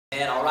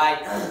All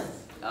right,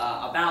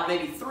 about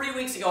maybe 3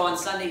 weeks ago on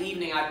Sunday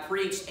evening, I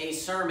preached a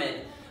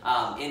sermon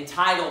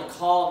entitled,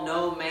 Call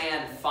No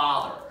Man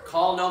Father.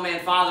 Call No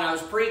Man Father. I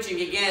was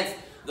preaching against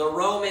the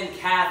Roman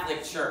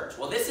Catholic Church.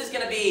 Well, this is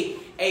going to be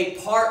a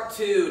part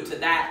 2 to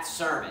that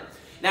sermon.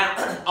 Now,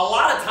 a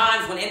lot of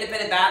times when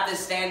independent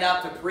Baptists stand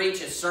up to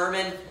preach a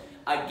sermon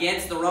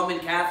against the Roman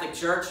Catholic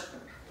Church,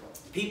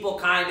 people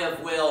kind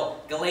of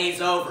will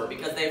glaze over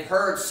because they've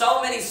heard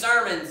so many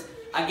sermons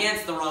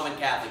against the Roman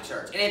Catholic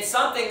Church. And it's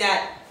something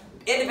that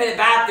independent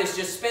Baptists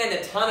just spend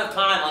a ton of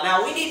time on.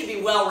 Now, we need to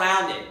be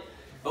well-rounded,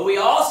 but we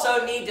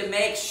also need to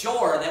make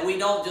sure that we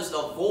don't just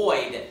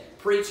avoid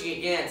preaching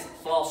against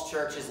false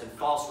churches and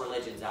false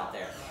religions out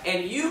there.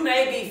 And you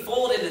may be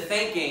fooled into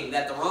thinking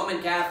that the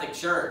Roman Catholic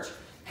Church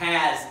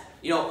has,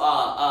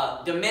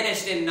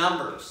 diminished in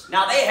numbers.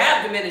 Now, they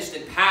have diminished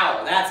in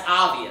power. That's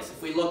obvious.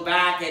 If we look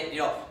back at,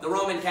 the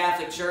Roman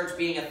Catholic Church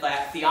being a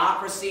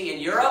theocracy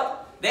in Europe,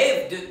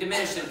 they've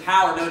diminished in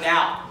power, no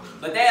doubt.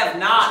 But they have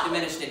not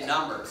diminished in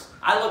numbers.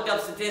 I looked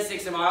up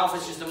statistics in my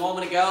office just a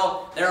moment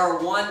ago. There are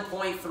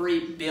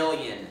 1.3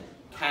 billion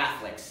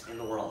Catholics in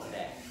the world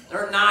today.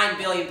 There are 9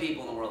 billion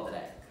people in the world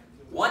today.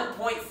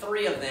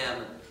 1.3 of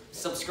them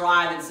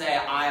subscribe and say,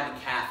 I am a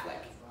Catholic.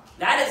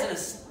 That's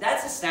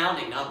an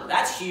astounding number.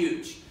 That's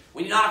huge.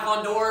 When you knock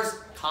on doors,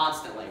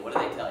 constantly, what do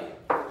they tell you?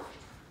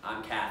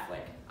 I'm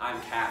Catholic. I'm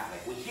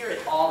Catholic. We hear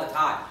it all the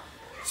time.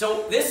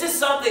 So this is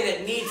something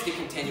that needs to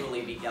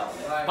continually be dealt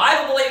with. Right.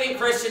 Bible-believing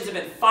Christians have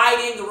been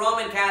fighting the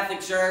Roman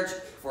Catholic Church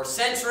for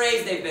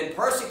centuries. They've been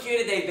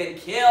persecuted. They've been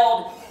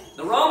killed.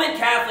 The Roman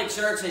Catholic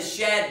Church has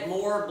shed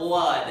more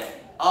blood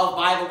of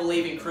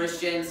Bible-believing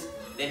Christians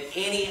than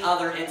any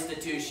other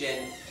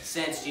institution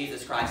since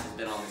Jesus Christ has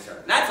been on this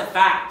earth. And that's a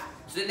fact.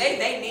 So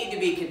they need to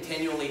be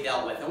continually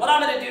dealt with. And what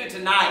I'm going to do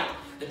tonight,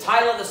 the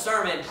title of the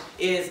sermon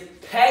is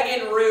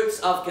Pagan Roots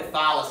of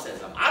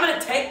Catholicism. I'm going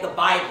to take the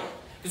Bible,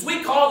 because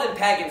we call them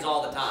pagans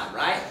all the time,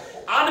 right?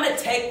 I'm going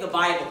to take the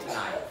Bible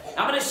tonight.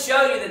 I'm going to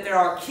show you that there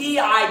are key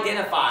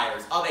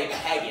identifiers of a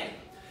pagan.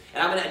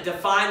 And I'm going to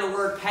define the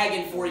word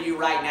pagan for you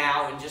right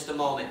now in just a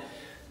moment.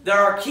 There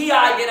are key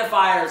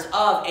identifiers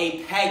of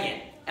a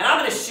pagan. And I'm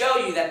going to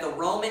show you that the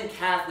Roman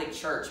Catholic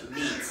Church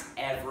meets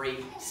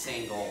every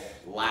single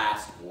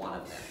last one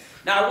of them.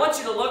 Now, I want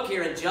you to look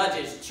here in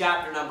Judges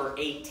chapter number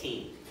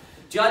 18.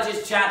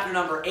 Judges chapter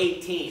number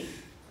 18.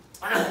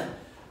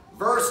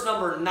 Verse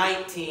number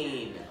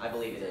 19, I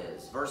believe it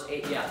is. Verse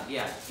 8,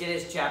 yeah, it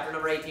is chapter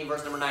number 18,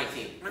 verse number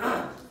 19.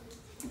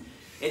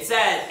 It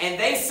says, And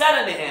they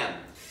said unto him,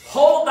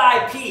 Hold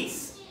thy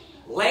peace,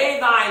 lay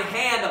thine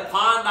hand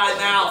upon thy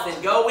mouth,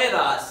 and go with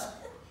us,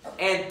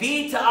 and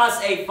be to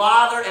us a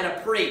father and a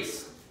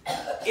priest.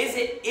 Is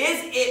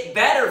it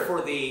better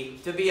for thee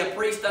to be a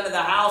priest unto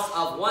the house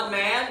of one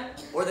man,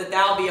 or that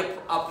thou be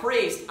a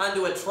priest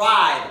unto a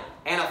tribe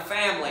and a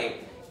family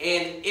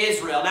in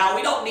Israel? Now,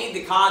 we don't need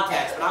the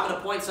context, but I'm going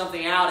to point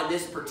something out in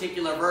this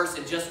particular verse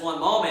in just one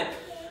moment.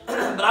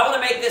 But I want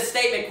to make this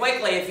statement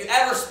quickly. If you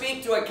ever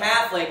speak to a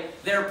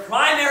Catholic, their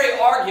primary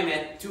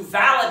argument to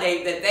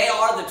validate that they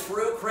are the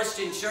true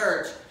Christian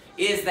church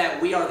is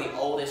that we are the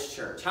oldest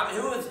church.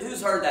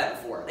 Who's heard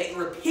that before? They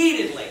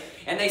repeatedly,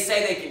 and they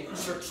say they can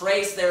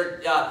trace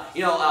their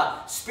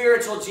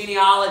spiritual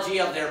genealogy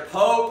of their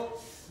pope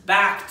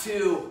back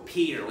to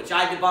Peter, which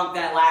I debunked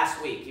that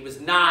last week. He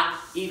was not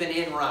even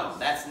in Rome.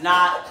 That's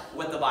not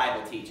what the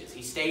Bible teaches.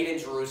 He stayed in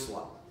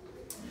Jerusalem.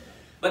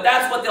 But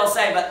that's what they'll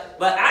say.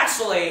 But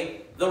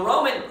actually, the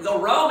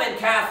Roman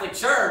Catholic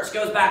Church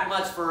goes back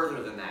much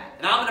further than that.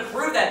 And I'm going to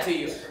prove that to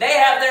you. They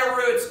have their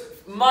roots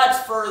much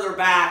further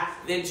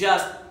back than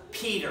just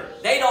Peter.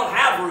 They don't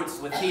have roots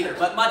with Peter,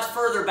 but much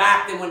further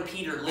back than when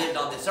Peter lived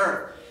on this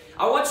earth.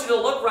 I want you to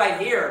look right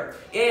here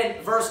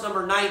in verse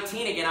number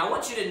 19 again. I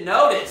want you to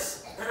notice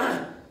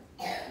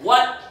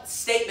what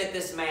statement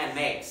this man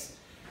makes.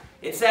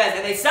 It says,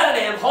 And they said unto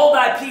him, Hold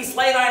thy peace,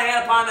 lay thine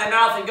hand upon thy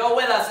mouth, and go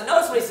with us. And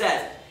notice what he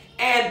says,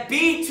 And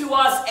be to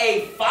us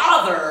a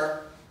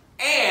father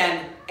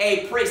and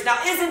a priest. Now,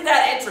 isn't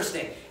that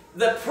interesting?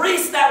 The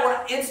priests that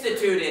were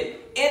instituted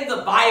in the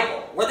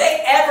Bible, were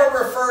they ever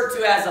referred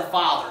to as a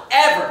father?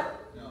 Ever?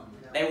 No.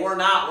 They were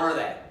not, were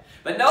they?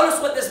 But notice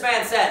what this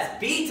man says.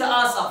 Be to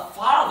us a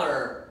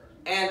father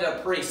and a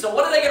priest. So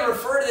what are they going to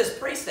refer to this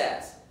priest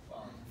as?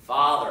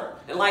 Father.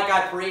 And like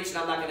I preached, and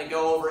I'm not going to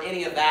go over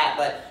any of that,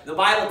 but the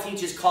Bible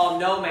teaches, Call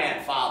no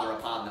man father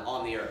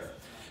on the earth.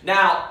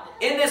 Now,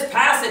 in this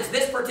passage,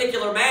 this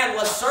particular man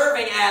was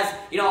serving as,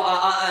 he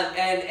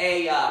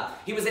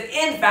was an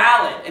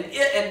invalid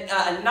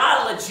and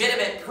not a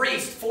legitimate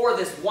priest for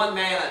this one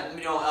man,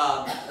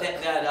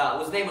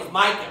 his name was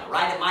Micah,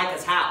 right, at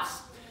Micah's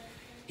house.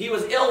 He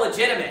was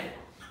illegitimate.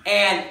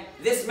 And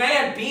this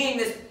man,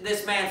 being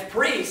this man's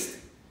priest,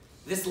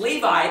 this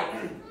Levite,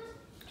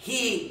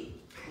 he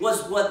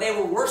was what they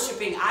were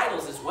worshiping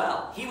idols as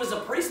well. He was a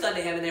priest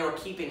unto him, and they were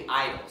keeping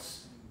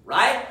idols,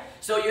 right?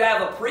 So you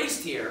have a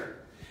priest here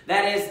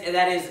that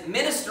is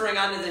ministering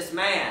unto this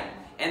man,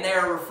 and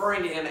they're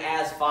referring to him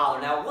as Father.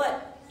 Now,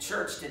 what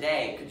church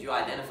today could you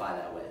identify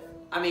that with?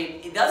 I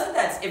mean, doesn't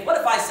that, what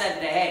if I said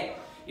today, hey,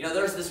 you know,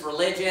 there's this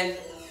religion,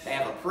 they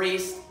have a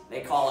priest,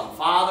 they call him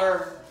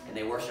Father, and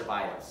they worship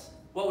idols.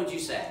 What would you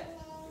say?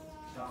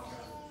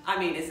 I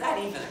mean, is that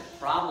even a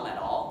problem at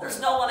all? There's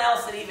no one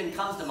else that even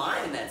comes to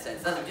mind in that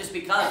sense. Doesn't just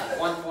because of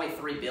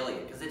 1.3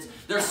 billion, because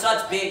there's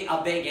such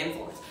a big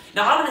influence.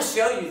 Now, I'm going to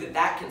show you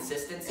that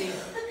consistency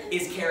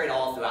is carried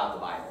all throughout the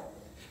Bible.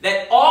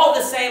 That all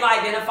the same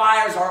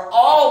identifiers are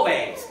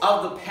always,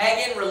 of the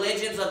pagan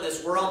religions of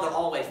this world, they're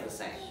always the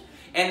same.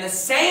 And the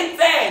same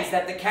things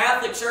that the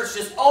Catholic Church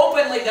just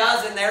openly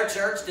does in their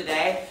church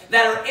today,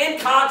 that are in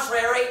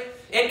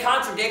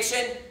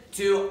contradiction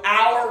to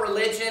our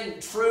religion,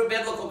 true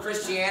biblical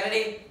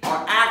Christianity,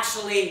 are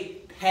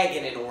actually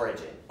pagan in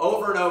origin,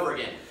 over and over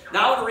again.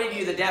 Now I want to read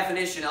you the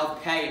definition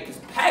of pagan,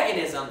 because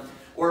paganism,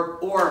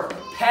 or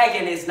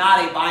pagan, is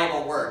not a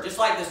Bible word. Just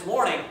like this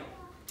morning,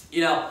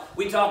 you know,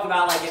 we talked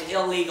about like an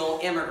illegal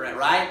immigrant,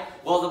 right?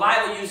 Well, the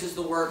Bible uses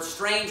the word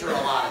stranger a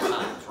lot of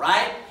times,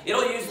 right?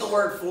 It'll use the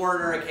word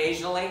foreigner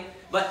occasionally,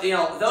 but, you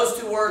know, those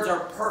two words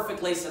are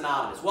perfectly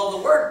synonymous. Well,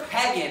 the word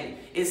pagan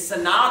is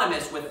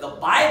synonymous with the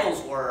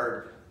Bible's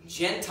word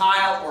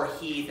Gentile or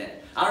heathen.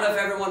 I don't know if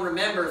everyone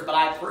remembers, but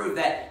I proved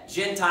that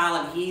Gentile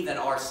and heathen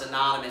are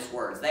synonymous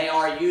words. They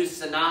are used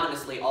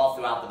synonymously all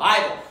throughout the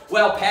Bible.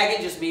 Well,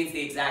 pagan just means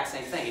the exact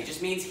same thing. It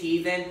just means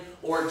heathen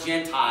or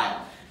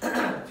Gentile.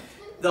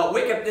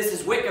 This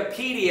is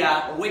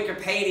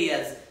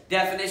Wikipedia's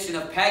definition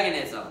of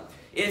paganism.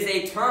 It is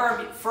a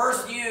term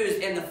first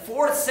used in the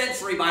 4th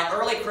century by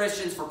early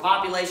Christians for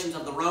populations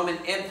of the Roman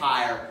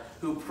Empire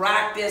who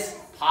practiced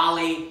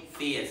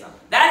polytheism.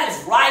 That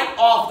is right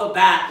off the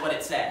bat what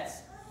it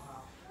says.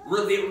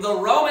 The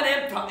Roman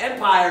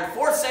Empire in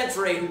 4th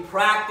century who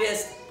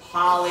practiced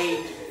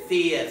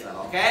polytheism.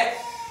 Okay?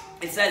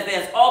 It says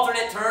this: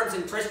 alternate terms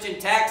in Christian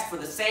texts for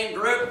the same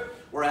group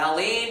were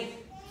Hellene,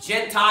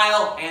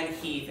 Gentile, and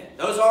heathen.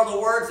 Those are the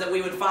words that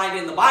we would find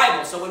in the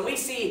Bible. So when we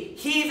see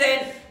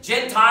heathen,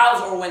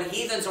 Gentiles, or when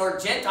heathens or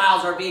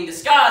Gentiles are being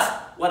discussed,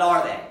 what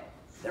are they?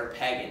 They're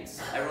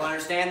pagans. Everyone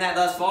understand that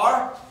thus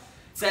far?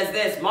 It says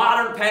this: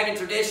 modern pagan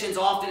traditions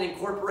often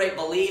incorporate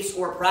beliefs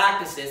or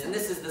practices, and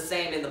this is the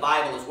same in the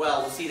Bible as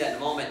well, we'll see that in a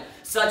moment,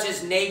 such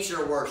as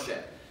nature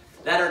worship,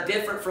 that are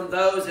different from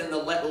those in the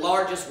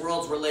largest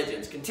world's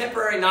religions.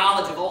 Contemporary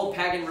knowledge of old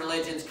pagan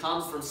religions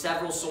comes from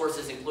several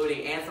sources,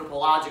 including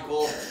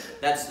anthropological,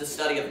 that's the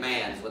study of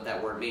man, is what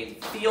that word means,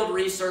 field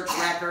research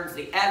records,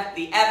 the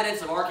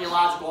evidence of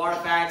archaeological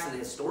artifacts, and the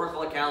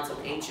historical accounts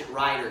of ancient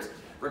writers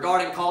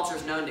regarding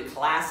cultures known to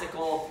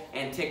classical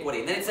antiquity.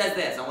 And then it says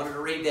this, I wanted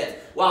to read this.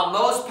 While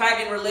most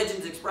pagan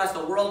religions express a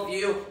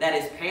worldview that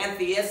is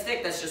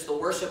pantheistic, that's just the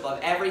worship of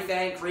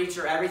everything,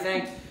 creature,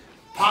 everything,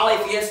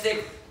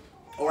 polytheistic,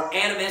 or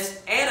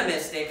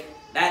animistic,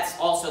 that's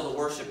also the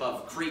worship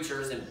of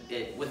creatures, and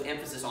with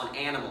emphasis on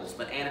animals.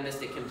 But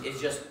animistic is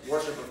just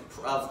worship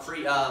of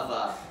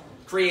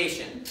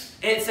creation.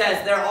 And it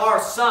says there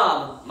are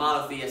some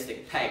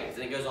monotheistic pagans,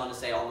 and it goes on to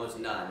say almost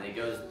none. And it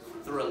goes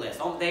through a list.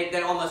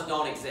 They almost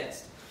don't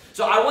exist.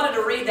 So I wanted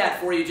to read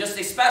that for you, just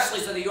especially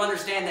so that you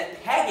understand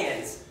that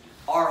pagans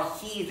are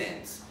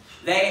heathens.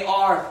 They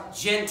are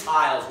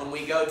Gentiles when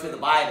we go to the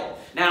Bible.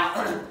 Now,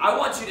 I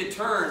want you to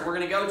turn, we're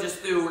going to go just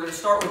through, we're going to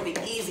start with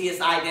the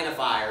easiest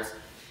identifiers.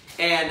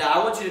 And I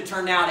want you to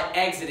turn now to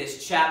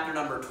Exodus chapter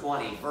number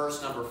 20,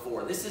 verse number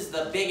 4. This is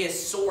the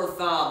biggest sore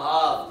thumb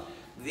of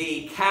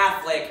the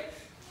Catholic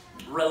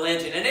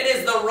religion. And it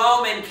is the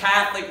Roman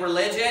Catholic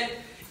religion.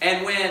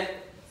 And when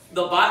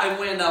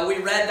we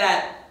read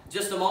that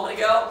just a moment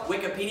ago,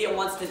 Wikipedia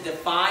wants to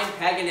define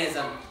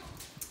paganism.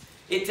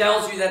 It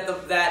tells you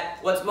that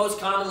what's most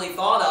commonly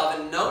thought of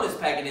and known as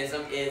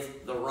paganism is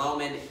the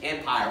Roman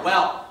Empire.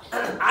 Well,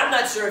 I'm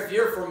not sure if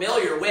you're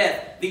familiar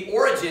with the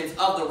origins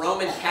of the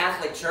Roman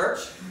Catholic Church,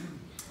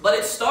 but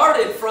it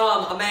started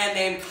from a man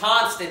named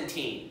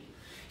Constantine.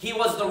 He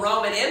was the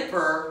Roman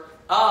emperor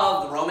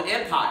of the Roman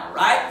Empire,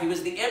 right? He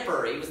was the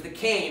emperor, he was the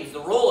king, he was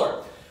the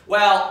ruler.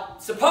 Well,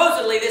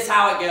 supposedly this is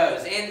how it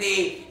goes. In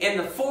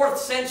the 4th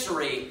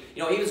century,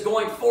 you know, he was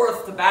going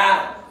forth to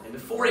battle. And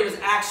before he was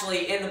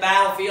actually in the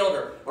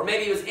battlefield, or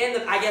maybe he was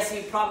I guess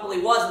he probably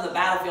was in the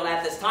battlefield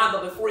at this time,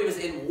 but before he was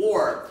in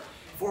war,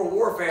 before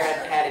warfare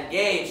had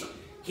engaged,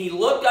 he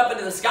looked up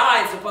into the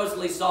sky and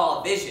supposedly saw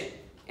a vision.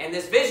 And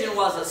this vision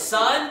was a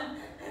sun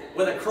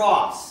with a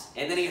cross.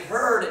 And then he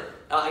heard,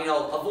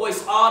 a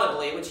voice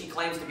audibly, which he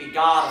claims to be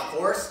God, of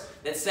course,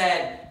 that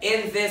said,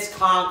 "In this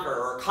conquer,"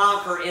 or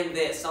 "conquer in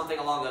this," something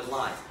along those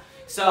lines.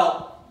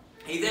 So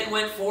he then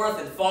went forth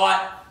and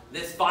fought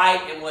this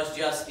fight and was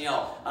just,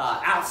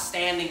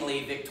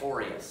 outstandingly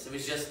victorious.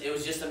 It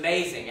was just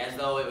amazing, as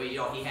though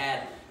he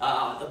had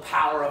the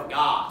power of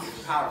God,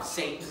 the power of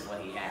Satan is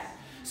what he had.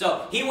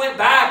 So he went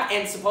back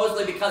and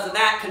supposedly because of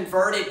that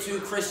converted to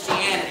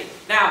Christianity.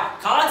 Now,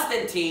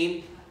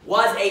 Constantine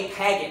was a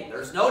pagan.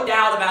 There's no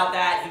doubt about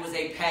that. He was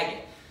a pagan.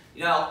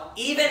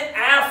 Even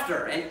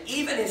after, and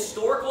even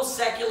historical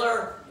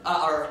secular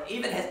or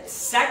even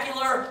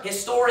secular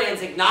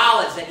historians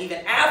acknowledge that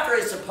even after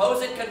his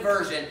supposed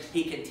conversion,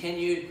 he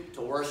continued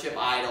to worship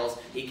idols.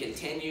 He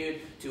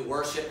continued to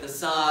worship the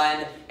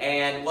sun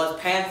and was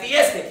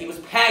pantheistic. He was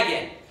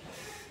pagan.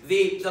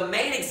 The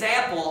main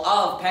example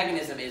of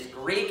paganism is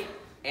Greek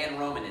and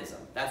Romanism.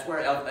 That's where,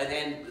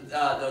 and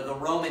the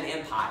Roman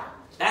Empire.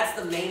 That's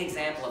the main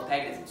example of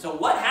paganism. So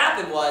what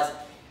happened was,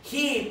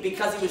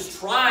 because he was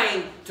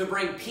trying to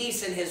bring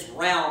peace in his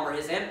realm or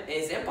his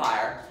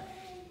empire,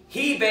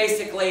 he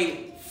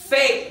basically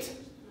faked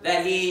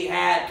that he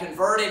had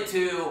converted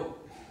to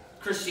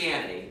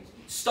Christianity,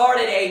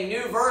 started a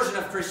new version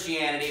of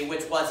Christianity,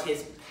 which was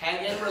his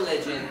pagan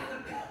religion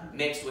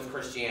mixed with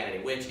Christianity,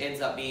 which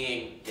ends up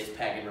being his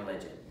pagan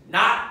religion.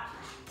 Not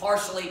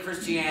partially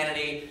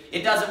Christianity.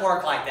 It doesn't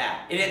work like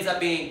that. It ends up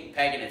being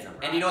paganism.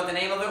 And you know what the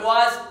name of it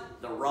was?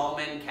 The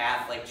Roman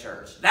Catholic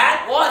Church.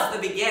 That was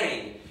the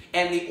beginning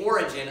and the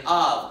origin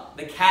of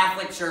the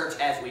Catholic Church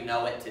as we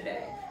know it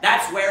today.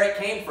 That's where it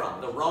came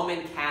from, the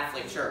Roman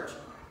Catholic Church.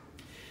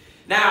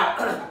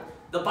 Now,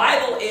 the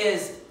Bible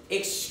is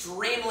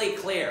extremely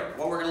clear,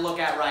 what we're going to look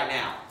at right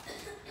now.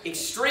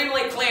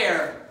 Extremely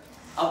clear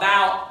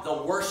about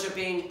the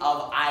worshiping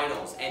of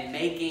idols and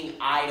making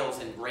idols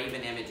and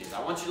graven images.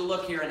 I want you to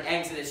look here in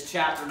Exodus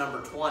chapter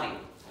number 20,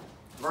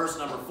 verse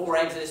number 4.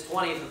 Exodus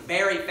 20 is a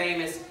very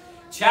famous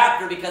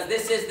chapter because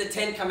this is the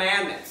Ten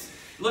Commandments.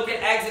 Look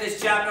at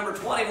Exodus chapter number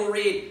 20. We'll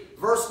read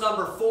verse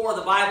number 4.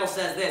 The Bible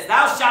says this: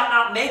 Thou shalt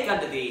not make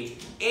unto thee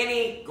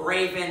any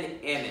graven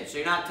image. So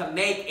you're not to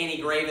make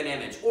any graven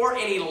image or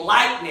any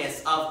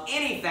likeness of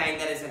anything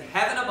that is in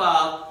heaven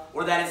above,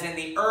 or that is in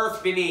the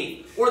earth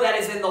beneath, or that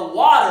is in the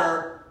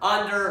water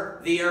under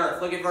the earth.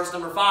 Look at verse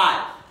number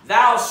 5.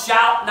 Thou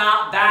shalt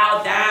not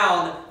bow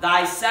down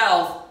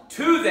thyself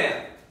to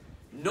them,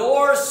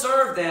 nor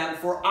serve them,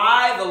 for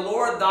I, the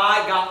Lord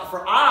thy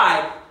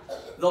God,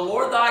 the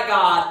Lord thy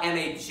God, am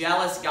a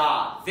jealous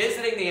God,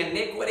 visiting the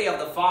iniquity of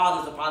the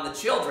fathers upon the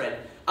children,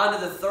 unto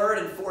the third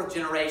and fourth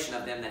generation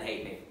of them that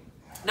hate me.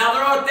 Now,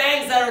 there are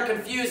things that are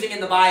confusing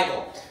in the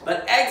Bible,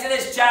 but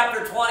Exodus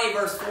chapter 20,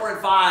 verse 4 and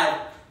 5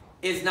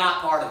 is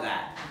not part of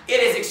that.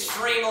 It is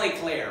extremely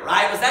clear,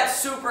 right? Was that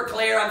super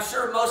clear? I'm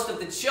sure most of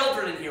the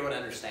children in here would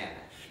understand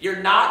that.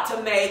 You're not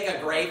to make a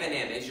graven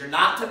image. You're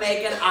not to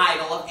make an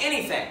idol of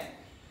anything.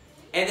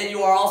 And then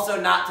you are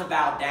also not to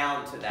bow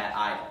down to that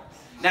idol.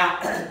 Now,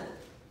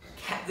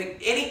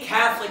 any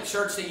Catholic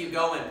church that you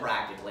go in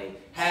practically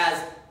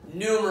has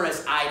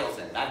numerous idols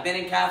in it. I've been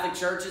in Catholic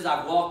churches.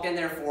 I've walked in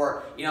there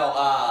for,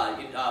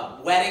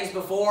 weddings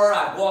before.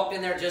 I've walked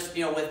in there just,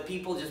 with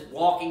people just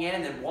walking in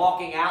and then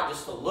walking out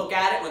just to look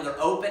at it when they're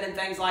open and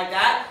things like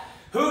that.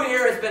 Who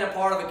here has been a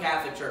part of a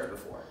Catholic church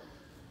before?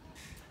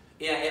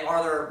 Yeah,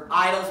 are there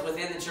idols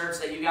within the church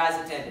that you guys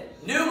attended?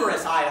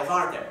 Numerous idols,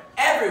 aren't there?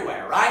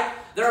 Everywhere, right?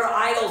 There are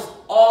idols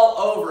all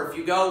over. If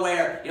you go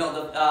where,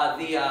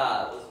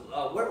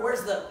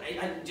 where's the,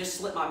 I just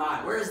slipped my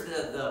mind. Where's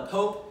the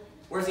Pope?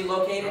 Where's he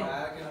located?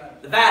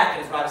 The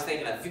Vatican is what I was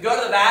thinking of. If you go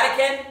to the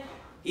Vatican,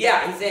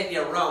 yeah, he's in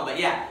Rome, but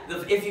yeah,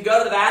 if you go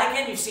to the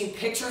Vatican, you've seen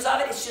pictures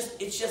of it.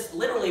 It's just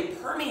literally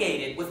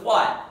permeated with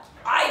what?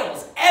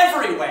 Idols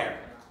everywhere,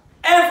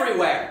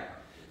 everywhere.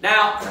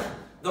 Now,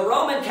 the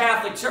Roman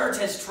Catholic Church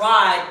has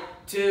tried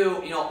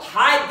to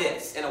hide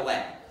this in a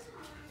way.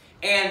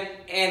 And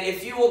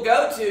if you will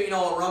go to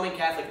a Roman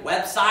Catholic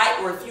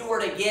website, or if you were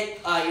to get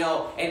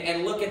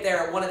and look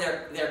at one of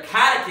their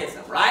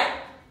catechism, right?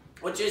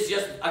 Which is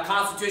just a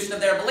constitution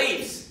of their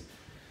beliefs.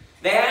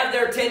 They have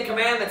their 10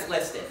 commandments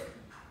listed,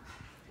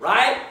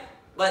 right?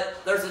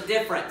 But there's a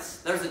difference.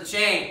 There's a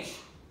change.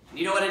 And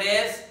you know what it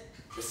is?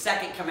 The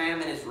second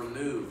commandment is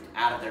removed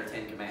out of their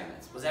 10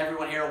 commandments. Was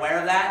everyone here aware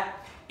of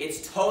that?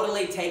 It's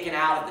totally taken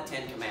out of the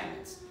 10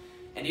 commandments.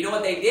 And you know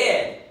what they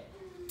did?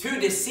 To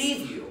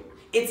deceive you.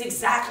 It's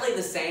exactly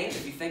the same,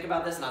 if you think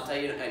about this, and I'll tell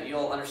you,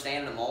 you'll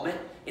understand in a moment.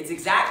 It's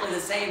exactly the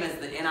same as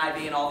the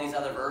NIV and all these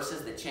other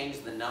verses that change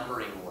the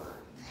numbering order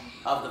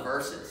of the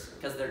verses,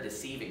 because they're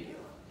deceiving you.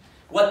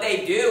 What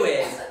they do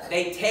is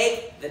they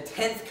take the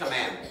 10th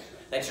commandment,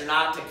 that you're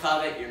not to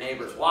covet your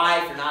neighbor's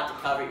wife, you're not to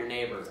covet your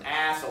neighbor's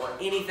ass, or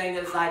anything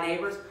that is thy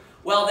neighbor's.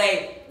 Well,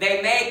 they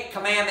make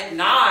commandment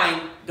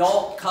 9,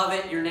 don't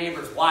covet your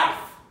neighbor's wife.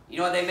 You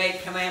know what they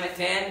make commandment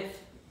 10?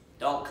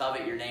 Don't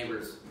covet your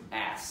neighbor's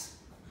ass,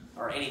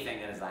 or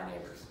anything that is thy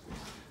neighbor's.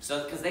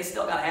 So, because they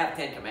still got to have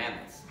 10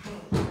 commandments.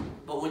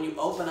 But when you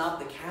open up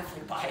the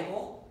Catholic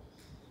Bible,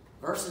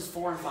 verses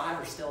 4 and 5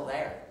 are still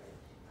there.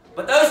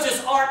 But those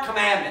just aren't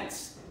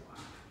commandments.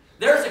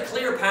 There's a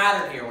clear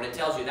pattern here when it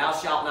tells you, thou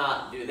shalt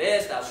not do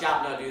this, thou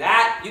shalt not do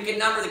that. You can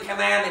number the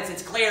commandments.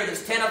 It's clear.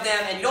 There's 10 of them.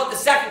 And you know what the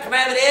second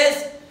commandment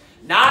is?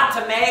 Not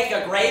to make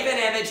a graven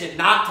image and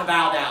not to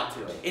bow down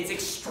to it. It's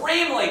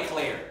extremely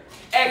clear.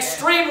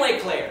 Extremely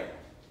clear.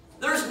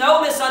 There's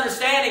no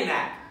misunderstanding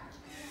that.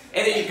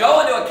 And then you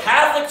go into a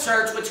Catholic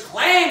church which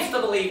claims to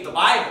believe the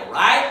Bible,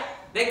 right?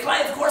 They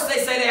claim, of course, they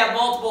say they have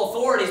multiple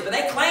authorities, but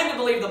they claim to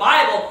believe the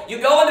Bible.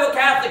 You go into a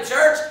Catholic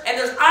church, and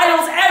there's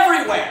idols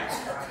everywhere.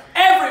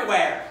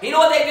 Everywhere. You know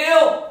what they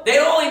do? They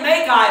don't only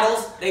make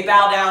idols, they they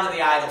bow down to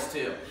the idols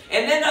too.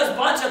 And then those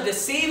bunch of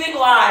deceiving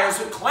liars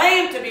who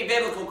claim to be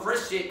biblical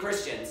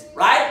Christians,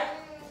 right?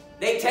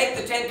 They take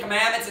the 10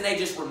 Commandments and they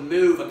just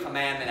remove a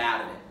commandment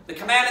out of it. The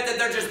commandment that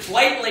they're just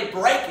blatantly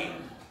breaking.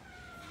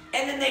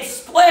 And then they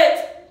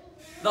split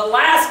the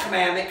last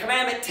commandment,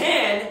 commandment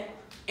 10,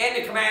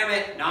 into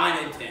commandment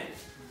 9 and 10.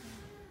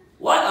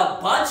 What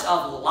a bunch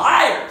of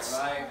liars.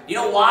 Right. You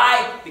know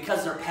why?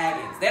 Because they're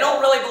pagans. They don't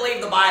really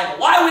believe the Bible.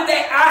 Why would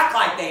they act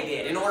like they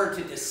did? In order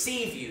to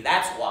deceive you.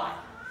 That's why.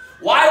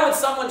 Why would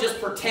someone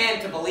just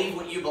pretend to believe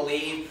what you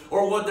believe?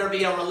 Or would there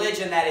be a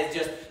religion that is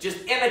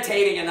just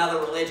imitating another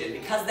religion?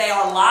 Because they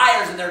are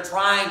liars and they're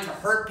trying to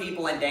hurt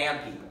people and damn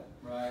people.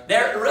 Right.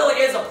 There really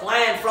is a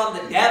plan from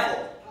the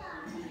devil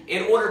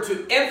in order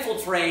to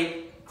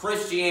infiltrate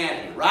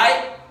Christianity,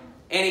 right?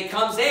 And he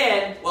comes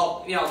in,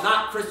 well, you know,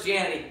 not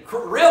Christianity,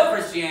 real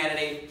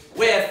Christianity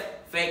with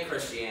fake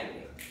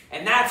Christianity.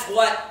 And that's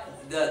what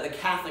the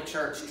Catholic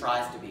Church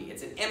tries to be.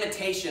 It's an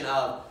imitation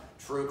of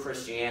true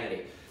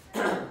Christianity.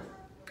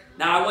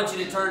 Now, I want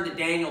you to turn to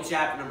Daniel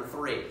chapter number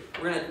 3.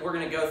 We're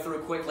gonna go through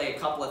quickly a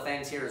couple of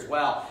things here as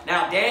well.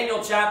 Now,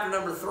 Daniel chapter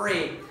number 3,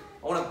 I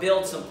want to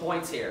build some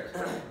points here.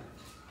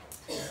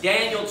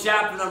 Daniel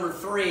chapter number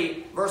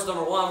 3, verse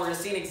number 1, we're going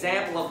to see an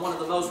example of one of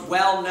the most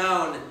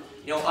well-known,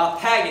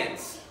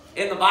 pagans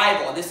in the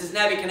Bible. And this is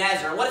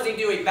Nebuchadnezzar. And what does he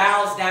do? He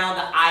bows down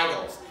to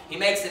idols. He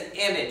makes an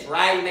image,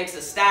 right? He makes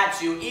a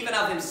statue, even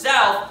of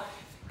himself.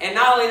 And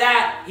not only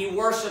that, he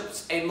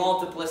worships a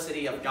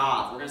multiplicity of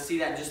gods. We're going to see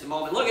that in just a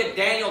moment. Look at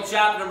Daniel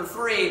chapter number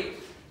 3,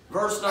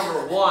 verse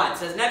number 1. It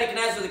says,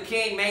 Nebuchadnezzar the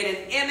king made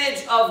an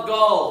image of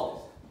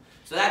gold.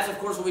 So that's, of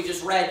course, what we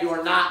just read you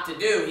are not to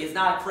do. He is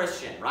not a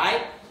Christian,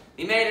 right?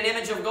 He made an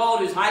image of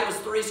gold whose height was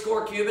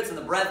 60 cubits and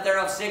the breadth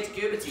thereof 6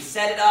 cubits. He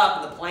set it up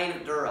in the plain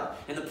of Dura,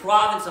 in the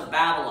province of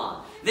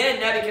Babylon.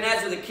 Then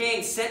Nebuchadnezzar the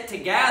king sent to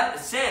gather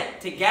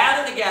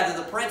together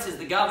the princes,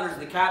 the governors,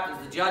 the captains,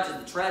 the judges,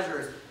 the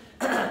treasurers,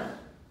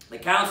 the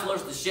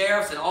counselors, the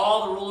sheriffs, and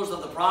all the rulers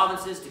of the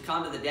provinces to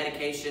come to the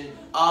dedication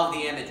of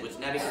the image which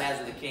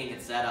Nebuchadnezzar the king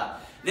had set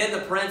up. Then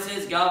the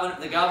princes,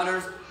 the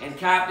governors, and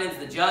captains,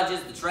 the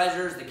judges, the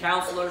treasurers, the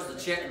counselors,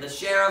 the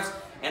sheriffs,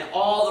 and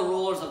all the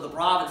rulers of the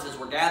provinces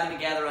were gathered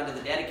together under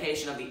the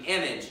dedication of the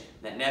image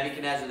that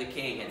Nebuchadnezzar the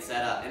king had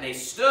set up. And they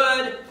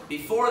stood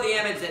before the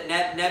image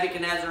that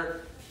Nebuchadnezzar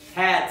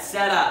had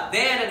set up.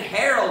 Then an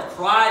herald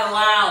cried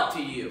aloud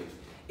to you,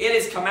 It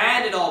is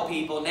commanded, all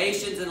people,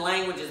 nations, and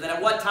languages, that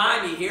at what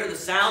time ye hear the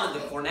sound of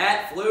the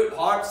cornet, flute,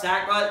 harp,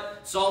 sackbut,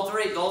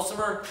 psaltery,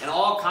 dulcimer, and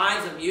all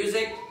kinds of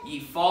music, ye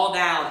fall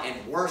down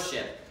and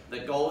worship the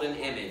golden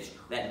image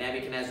that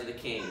Nebuchadnezzar the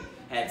king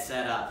had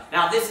set up.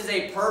 Now, this is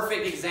a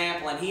perfect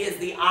example, and he is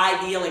the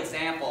ideal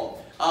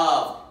example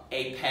of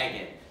a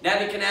pagan.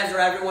 Nebuchadnezzar,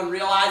 everyone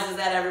realizes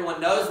that, everyone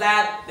knows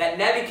that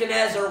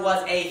Nebuchadnezzar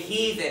was a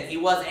heathen. He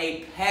was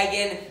a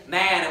pagan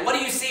man. And what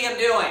do you see him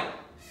doing?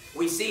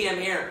 We see him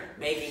here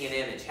making an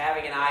image,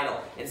 having an idol,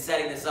 and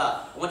setting this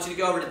up. I want you to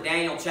go over to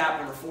Daniel chapter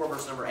number 4,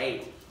 verse number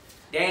 8.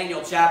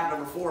 Daniel chapter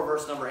number 4,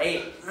 verse number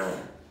 8.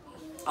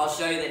 I'll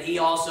show you that he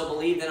also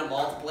believed in a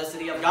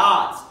multiplicity of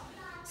gods.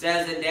 It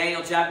says in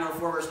Daniel chapter number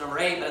 4, verse number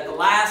 8, But at the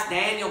last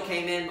Daniel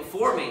came in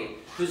before me,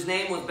 whose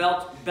name was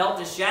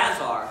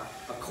Belteshazzar,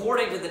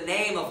 according to the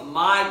name of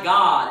my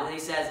God. And he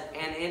says,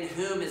 and in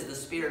whom is the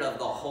spirit of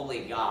the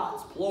holy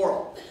gods,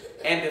 plural.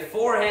 And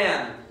before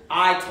him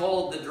I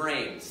told the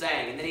dream,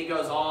 saying, and then he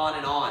goes on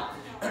and on.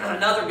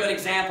 Another good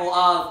example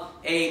of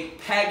a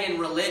pagan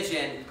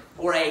religion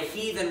or a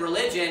heathen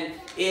religion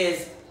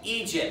is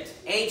Egypt,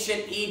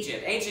 ancient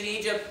Egypt. Ancient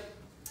Egypt,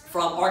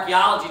 from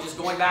archaeology, just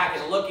going back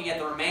and looking at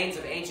the remains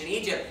of ancient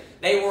Egypt,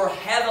 they were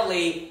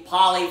heavily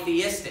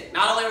polytheistic.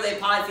 Not only were they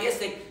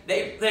polytheistic,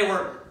 they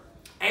were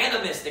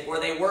animistic, where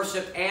they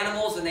worshiped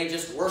animals and they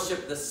just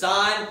worshiped the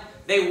sun.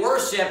 They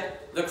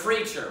worshiped the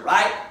creature,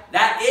 right?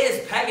 That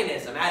is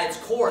paganism at its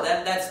core.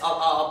 That's a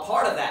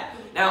part of that.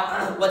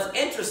 Now, what's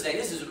interesting,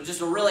 this is just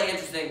a really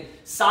interesting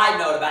side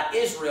note about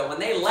Israel. When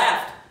they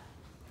left,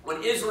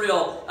 when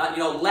Israel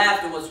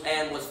left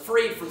and was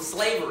freed from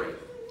slavery,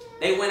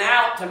 they went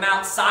out to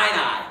Mount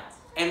Sinai.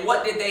 And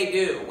what did they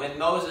do when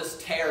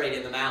Moses tarried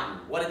in the mountain?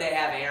 What did they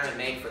have Aaron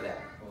make for them?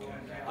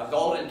 A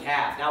golden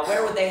calf. Now,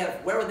 where would they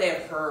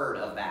have heard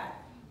of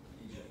that?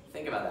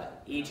 Think about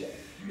that. Egypt.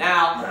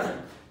 Now,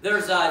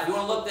 there's if you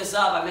want to look this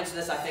up, I mentioned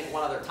this I think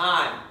one other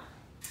time.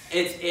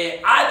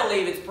 I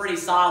believe it's pretty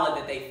solid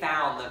that they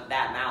found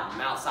that mountain,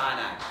 Mount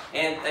Sinai,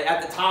 and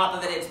at the top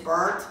of it, it's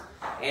burnt,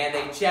 and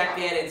they checked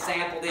it and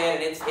sampled it,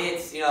 and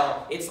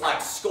it's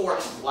like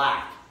scorched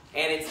black.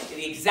 And it's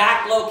the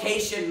exact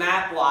location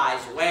map-wise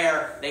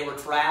where they were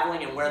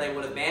traveling and where they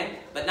would have been.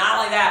 But not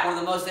only that, one of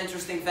the most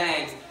interesting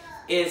things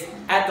is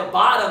at the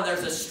bottom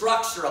there's a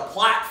structure, a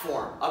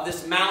platform of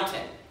this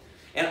mountain.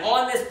 And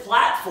on this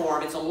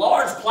platform, it's a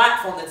large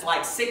platform that's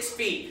like 6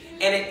 feet.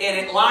 And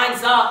it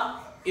lines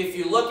up, if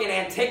you look in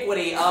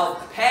antiquity,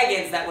 of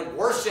pagans that would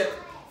worship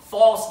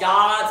false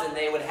gods and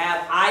they would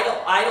have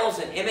idols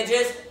and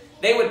images.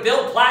 They would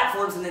build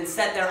platforms and then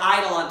set their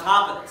idol on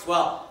top of this.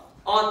 Well,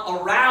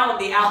 around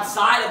the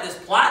outside of this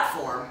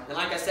platform, and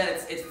like I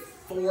said, it's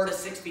 4 to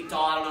 6 feet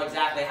tall. I don't know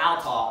exactly how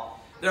tall.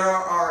 There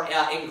are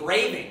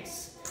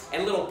engravings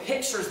and little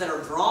pictures that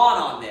are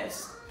drawn on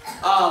this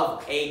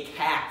of a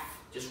calf.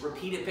 Just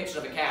repeated pictures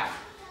of a calf.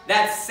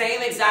 That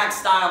same exact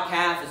style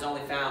calf is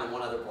only found in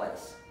one other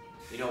place.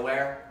 You know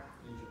where?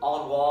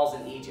 On walls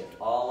in Egypt,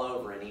 all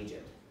over in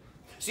Egypt.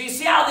 So you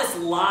see how this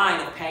line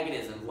of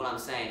paganism, what I'm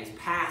saying, is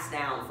passed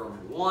down from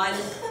one,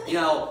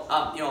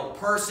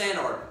 person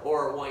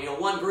or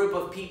one group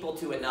of people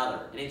to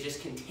another, and it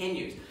just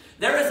continues.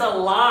 There is a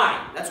line.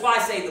 That's why I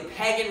say the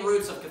pagan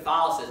roots of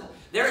Catholicism.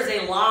 There is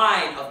a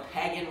line of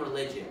pagan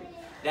religion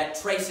that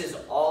traces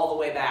all the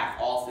way back,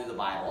 all through the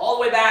Bible, all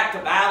the way back to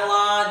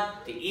Babylon,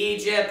 to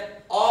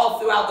Egypt, all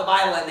throughout the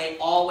Bible, and they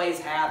always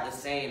have the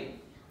same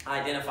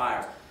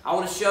identifiers. I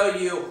want to show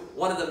you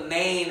one of the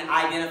main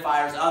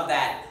identifiers of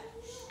that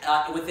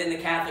within the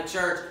Catholic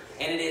Church,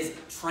 and it is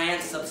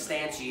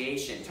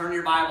transubstantiation. Turn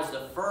your Bibles to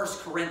 1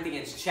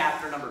 Corinthians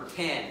chapter number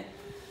 10.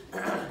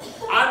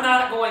 I'm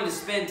not going to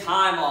spend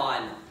time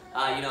on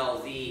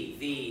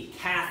the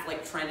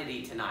Catholic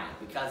Trinity tonight,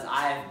 because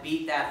I have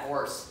beat that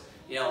horse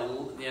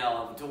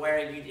to where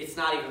it's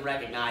not even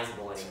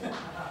recognizable anymore.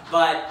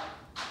 But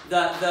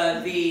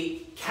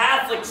the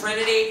Catholic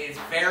Trinity is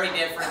very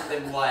different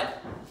than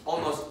what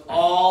almost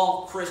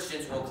all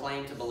Christians will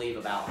claim to believe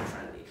about the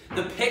Trinity.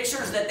 The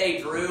pictures that they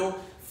drew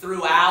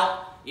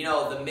throughout,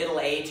 the Middle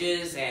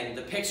Ages, and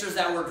the pictures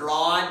that were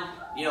drawn,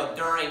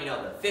 during,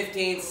 the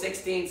 15th,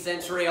 16th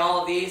century,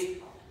 all of these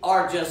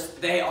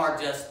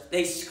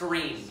they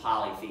scream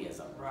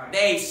polytheism. Right.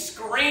 They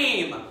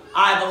scream,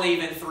 I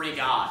believe in 3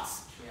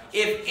 gods.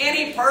 Yeah. If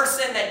any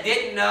person that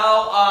didn't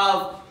know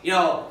of,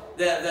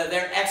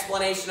 their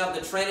explanation of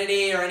the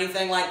Trinity or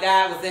anything like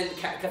that within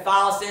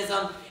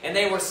Catholicism, and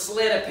they were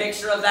slid a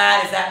picture of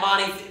that, is that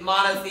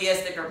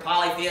monotheistic or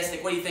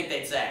polytheistic? What do you think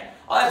they'd say?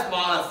 Oh, that's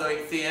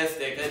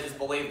monotheistic. They just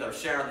believe they're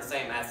sharing the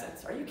same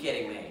essence. Are you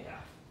kidding me? Yeah.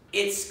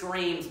 It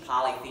screams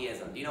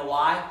polytheism. Do you know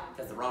why?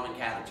 Because the Roman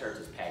Catholic Church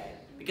is pagan.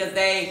 Because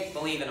they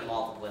believe in a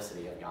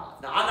multiplicity of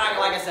gods. Now, I'm not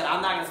going to spend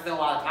a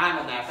lot of time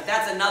on that, but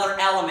that's another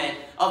element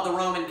of the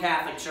Roman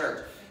Catholic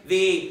Church.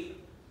 The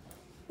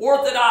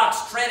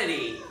Orthodox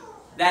Trinity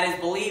that is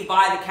believed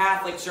by the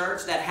Catholic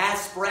Church, that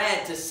has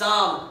spread to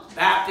some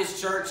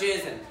Baptist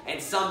churches,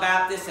 and some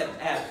Baptists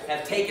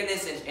have taken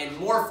this and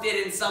morphed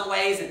it in some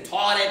ways and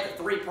taught it,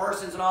 the 3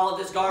 persons and all of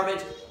this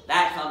garbage,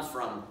 that comes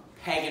from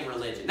pagan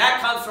religion.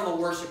 That comes from a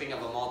worshiping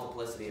of a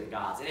multiplicity of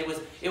gods. And it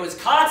was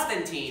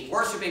Constantine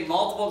worshiping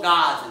multiple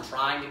gods and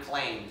trying to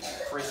claim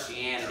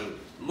Christianity,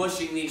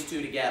 mushing these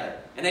two together.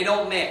 And they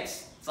don't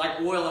mix. It's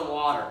like oil and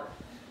water.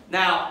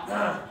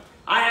 Now,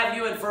 I have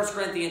you in 1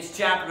 Corinthians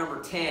chapter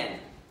number 10.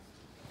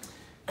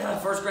 1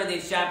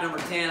 Corinthians chapter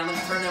number 10. I'm going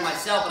to turn there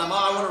myself, but I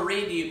want to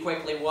read to you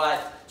quickly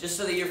just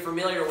so that you're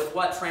familiar with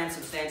what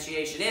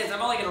transubstantiation is.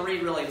 I'm only going to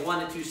read really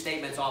 1 to 2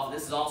 statements off of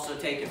this. Is also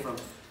taken from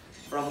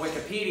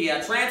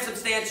Wikipedia.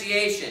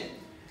 Transubstantiation,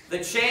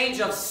 the change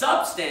of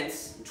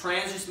substance,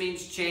 trans just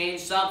means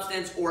change,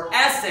 substance, or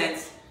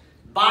essence,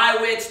 by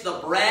which the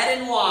bread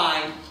and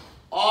wine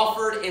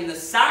offered in the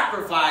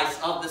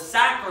sacrifice of the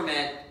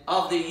sacrament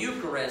of the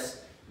Eucharist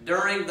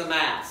during the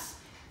Mass.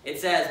 It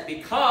says,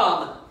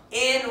 become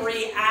in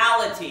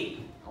reality,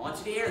 I want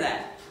you to hear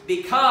that,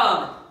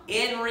 become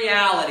in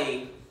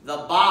reality the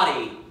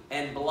body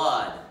and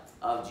blood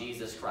of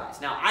Jesus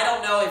Christ. Now, I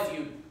don't know if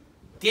you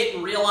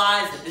didn't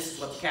realize that this is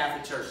what the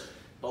Catholic Church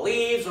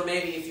believes, or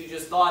maybe if you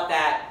just thought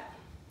that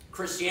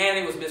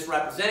Christianity was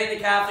misrepresenting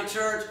the Catholic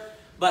Church,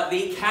 but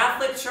the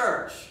Catholic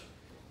Church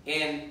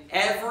in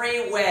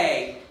every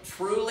way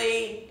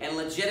truly and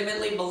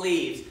legitimately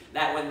believes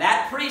that when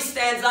that priest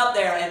stands up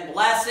there and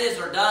blesses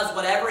or does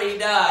whatever he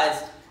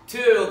does to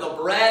the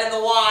bread and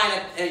the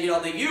wine,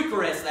 the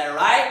Eucharist there,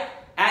 right?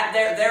 At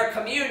their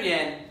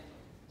communion,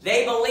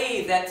 they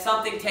believe that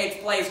something takes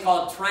place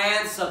called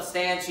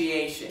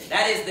transubstantiation.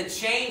 That is the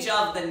change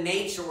of the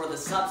nature or the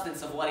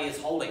substance of what he is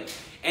holding.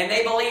 And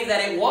they believe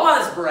that it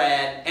was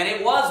bread and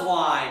it was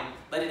wine,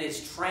 but it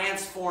is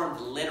transformed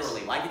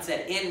literally, like it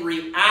said, in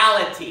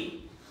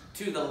reality,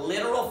 to the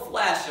literal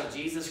flesh of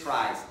Jesus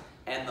Christ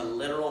and the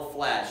literal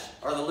flesh,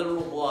 or the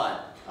literal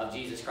blood of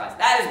Jesus Christ.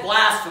 That is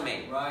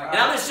blasphemy. Right. And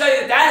I'm going to show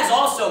you that is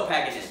also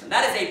paganism.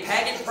 That is a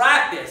pagan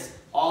practice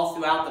all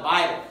throughout the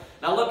Bible.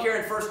 Now look here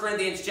in 1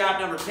 Corinthians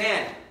chapter number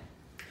 10.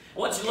 I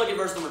want you to look at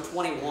verse number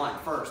 21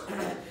 first.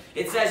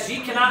 It says, ye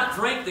cannot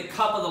drink the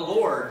cup of the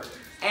Lord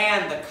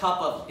and the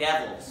cup of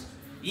devils.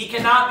 Ye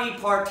cannot be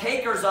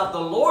partakers of the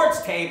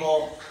Lord's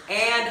table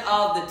and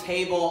of the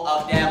table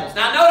of devils.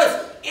 Now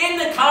notice, in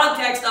the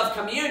context of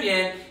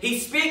communion,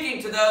 he's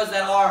speaking to those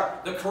that are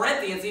the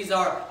Corinthians. These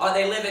are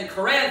they live in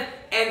Corinth,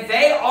 and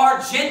they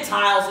are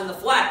Gentiles in the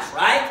flesh,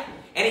 right?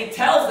 And he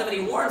tells them and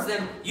he warns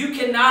them, you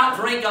cannot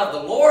drink of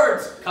the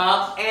Lord's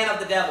cup and of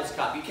the devil's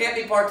cup. You can't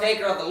be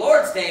partaker of the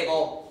Lord's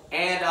table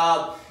and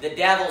of the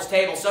devil's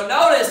table. So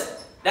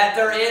notice that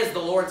there is the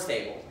Lord's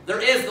table. There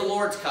is the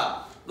Lord's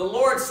cup. The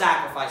Lord's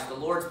sacrifice, the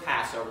Lord's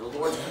Passover, the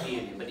Lord's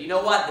communion. But you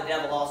know what? The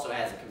devil also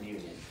has a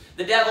communion.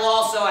 the devil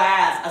also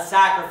has a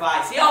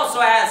sacrifice. He also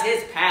has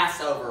his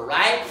Passover,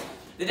 right?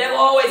 The devil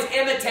always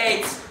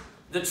imitates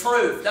the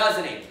truth,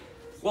 doesn't he?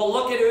 Well,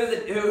 look at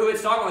who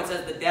it's talking about. It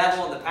says the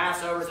devil and the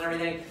Passovers and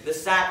everything, the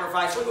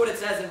sacrifice. Look at what it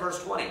says in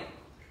verse 20.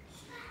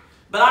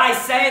 But I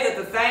say that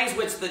the things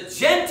which the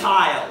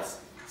Gentiles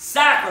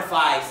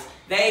sacrifice,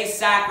 they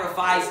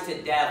sacrifice to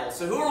devils.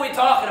 So who are we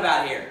talking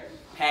about here?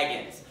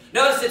 Pagans.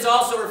 Notice it's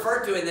also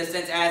referred to in this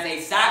sense as a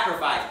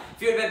sacrifice.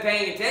 If you had been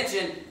paying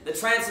attention, the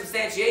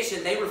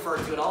transubstantiation, they refer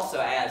to it also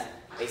as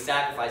a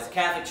sacrifice. The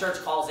Catholic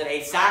Church calls it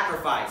a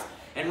sacrifice.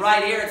 And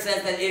right here it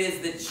says that it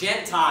is the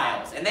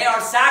Gentiles. And they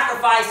are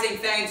sacrificing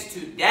things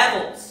to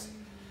devils.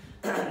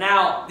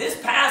 Now, this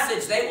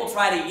passage they will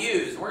try to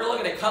use. We're going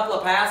to look at a couple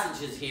of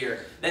passages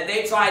here that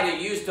they try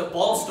to use to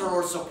bolster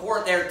or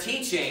support their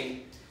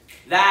teaching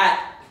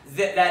that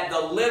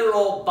the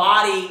literal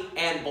body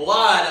and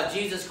blood of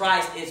Jesus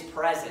Christ is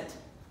present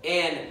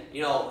in,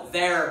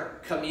 their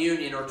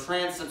communion or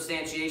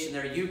transubstantiation,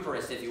 their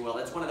Eucharist, if you will.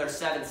 It's one of their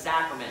 7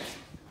 sacraments.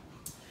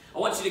 I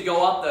want you to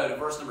go up, though, to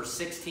verse number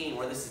 16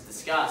 where this is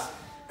discussed.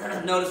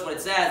 Notice what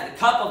it says. The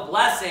cup of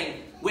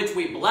blessing which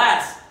we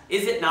bless,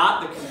 is it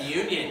not the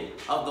communion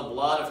of the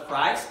blood of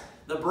Christ?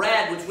 The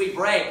bread which we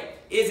break,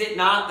 is it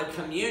not the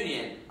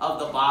communion of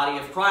the body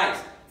of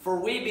Christ? For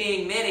we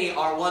being many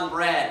are one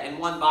bread and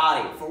one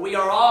body, for we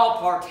are all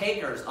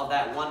partakers of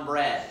that one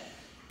bread.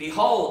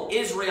 Behold,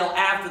 Israel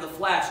after the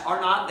flesh, are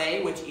not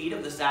they which eat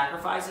of the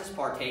sacrifices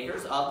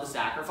partakers of the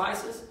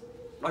sacrifices?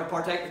 Or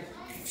partakers,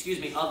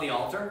 of the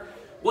altar?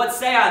 What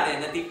say I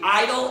then, that the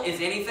idol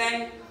is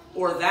anything,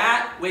 or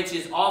that which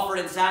is offered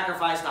in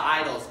sacrifice to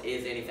idols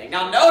is anything?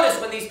 Now notice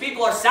when these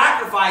people are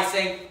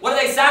sacrificing, what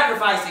are they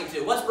sacrificing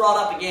to? What's brought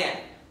up again?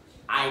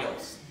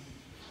 Idols.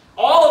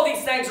 All of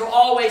these things are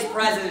always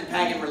present in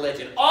pagan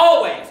religion.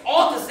 Always.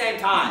 All at the same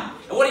time.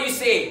 And what do you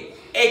see?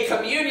 A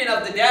communion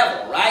of the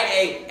devil,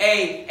 right?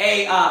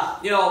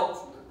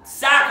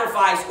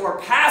 Sacrifice or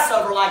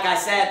Passover, like I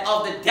said,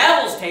 of the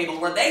devil's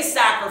table, where they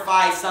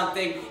sacrifice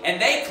something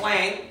and they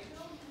claim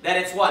that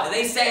it's what? Do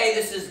they say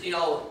this is,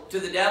 to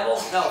the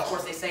devil? No, of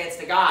course they say it's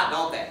to God,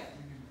 don't they?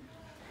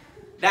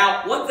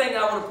 Now, one thing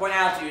that I want to point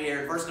out to you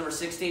here in verse number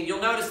 16,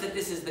 you'll notice that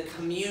this is the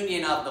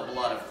communion of the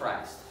blood of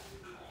Christ.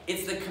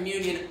 It's the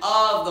communion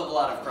of the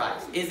blood of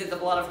Christ. Is it the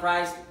blood of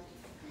Christ?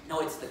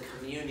 No, it's the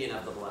communion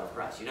of the blood of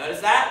Christ. You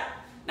notice that?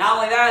 Not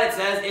only that, it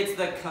says it's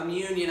the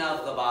communion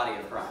of the body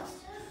of Christ.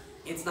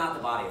 It's not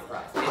the body of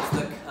Christ. It's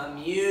the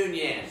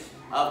communion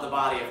of the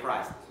body of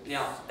Christ.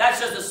 That's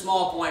just a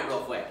small point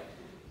real quick.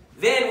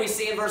 Then we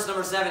see in verse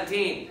number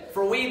 17,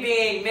 for we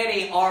being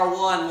many are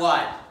one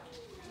what?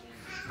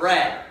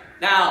 Bread.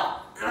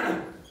 Now,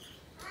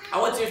 I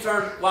want you to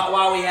turn,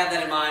 while we have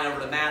that in mind, over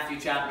to Matthew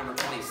chapter number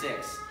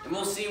 26. And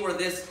we'll see where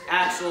this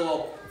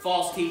actual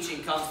false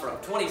teaching comes from.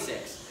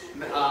 26.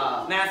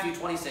 Matthew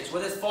 26.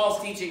 Where this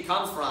false teaching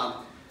comes from,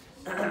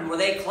 where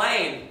they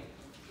claim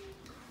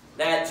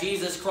that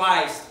Jesus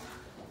Christ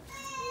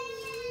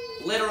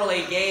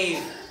literally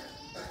gave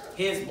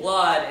his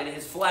blood and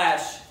his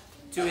flesh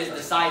to his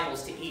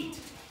disciples to eat.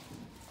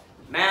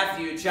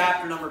 Matthew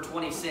chapter number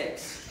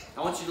 26.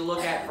 I want you to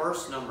look at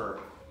verse number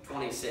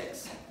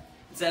 26.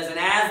 It says, and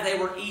as they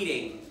were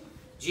eating,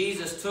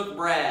 Jesus took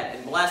bread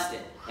and blessed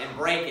it and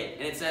brake it.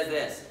 And it says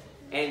this,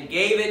 and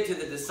gave it to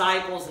the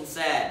disciples and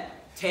said,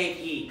 take,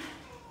 eat.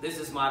 This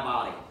is my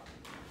body.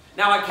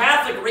 Now a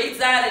Catholic reads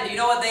that and do you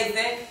know what they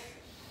think?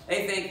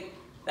 They think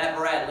that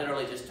bread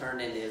literally just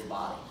turned into his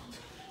body.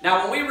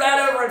 Now when we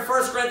read over in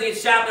 1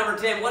 Corinthians chapter number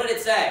 10, what did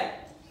it say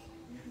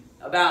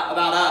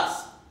about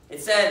us?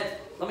 It said,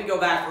 let me go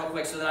back real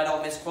quick so that I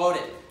don't misquote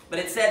it. But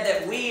it said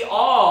that we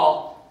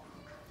all,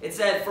 it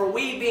said, for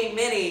we being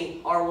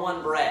many are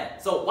one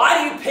bread. So why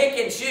do you pick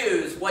and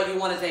choose what you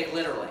want to take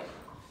literally?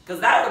 Because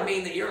that would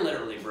mean that you're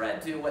literally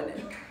bread too, wouldn't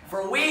it?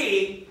 For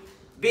we,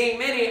 being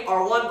many,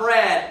 are one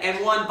bread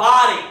and one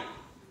body.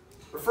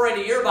 Referring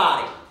to your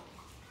body.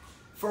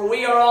 For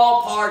we are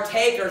all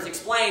partakers,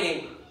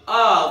 explaining,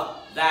 of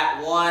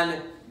that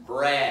one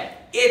bread.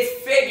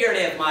 It's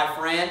figurative, my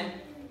friend.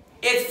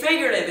 It's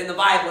figurative in the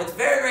Bible. It's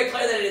very, very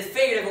clear that it is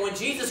figurative. And when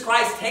Jesus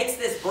Christ takes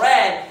this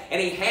bread and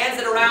he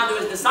hands it around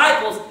to his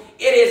disciples,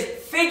 it is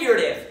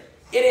figurative.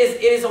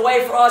 It is a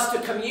way for us to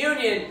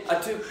commune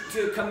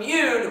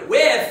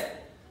with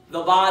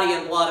the body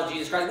and blood of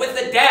Jesus Christ, with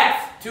the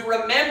death, to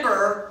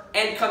remember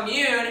and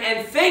commune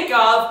and think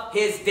of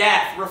his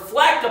death,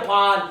 reflect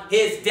upon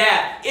his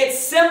death. It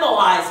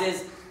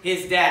symbolizes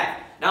his death.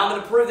 Now I'm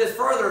going to prove this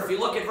further. If you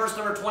look at verse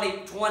number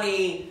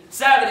 27,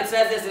 it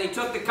says this, and he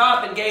took the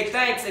cup and gave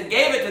thanks and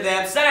gave it to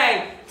them,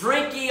 saying,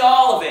 drink ye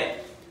all of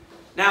it.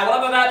 Now what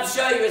I'm about to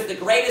show you is the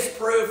greatest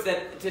proof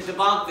to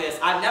debunk this.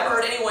 I've never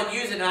heard anyone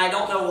use it, and I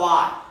don't know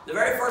why.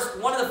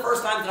 One of the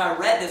first times that I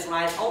read this, when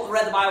I only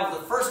read the Bible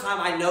for the first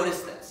time, I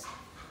noticed this.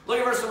 Look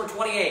at verse number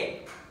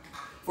 28.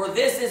 For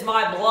this is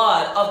my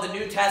blood of the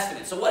New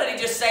Testament. So what did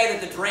he just say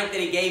that the drink that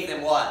he gave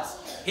them was?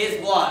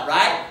 His blood,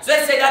 right? So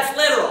let's say that's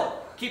literal.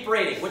 Keep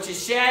reading. Which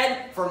is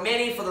shed for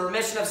many for the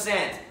remission of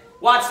sins.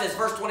 Watch this,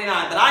 verse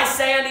 29. But I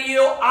say unto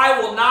you, I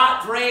will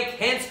not drink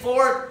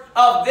henceforth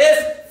of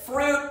this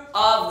fruit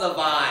of the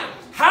vine.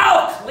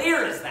 How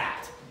clear is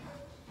that?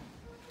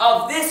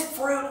 Of this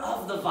fruit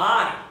of the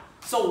vine.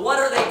 So what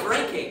are they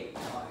drinking?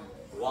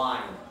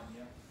 Wine.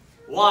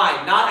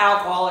 Wine. Not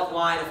alcoholic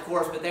wine, of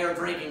course, but they are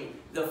drinking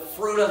the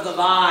fruit of the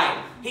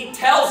vine. He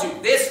tells you,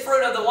 this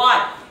fruit of the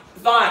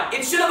vine.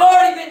 It should have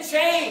already been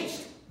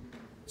changed,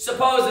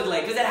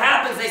 supposedly. Because it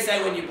happens, they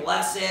say, when you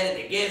bless it, and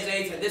it gives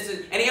it, and this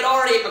is, and he had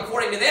already,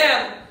 according to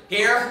them,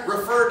 here,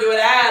 referred to it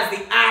as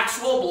the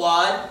actual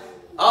blood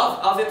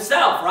of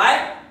himself,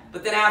 right?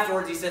 But then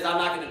afterwards he says, I'm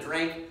not going to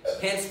drink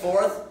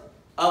henceforth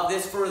of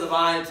this fruit of the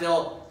vine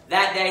until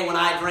that day when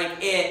I drink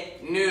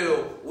it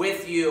new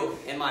with you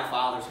in my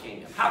Father's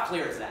kingdom. How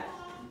clear is that?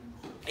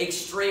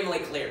 Extremely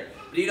clear.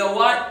 But you know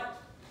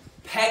what?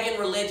 Pagan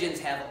religions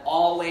have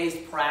always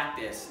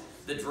practiced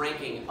the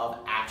drinking of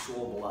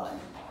actual blood.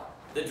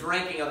 The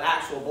drinking of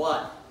actual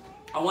blood.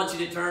 I want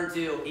you to turn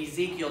to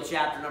Ezekiel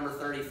chapter number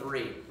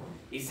 33.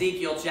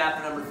 Ezekiel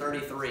chapter number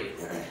 33.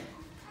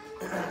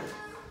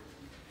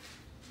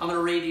 I'm going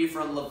to read to you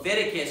from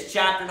Leviticus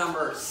chapter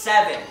number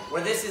 7,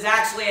 where this is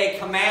actually a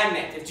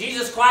commandment. If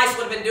Jesus Christ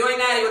would have been doing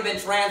that, he would have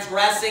been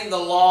transgressing the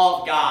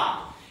law of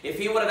God. If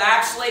he would have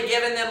actually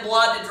given them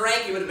blood to drink,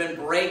 he would have been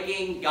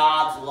breaking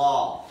God's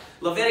law.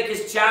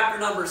 Leviticus chapter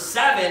number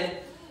 7,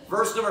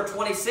 verse number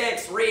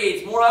 26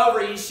 reads,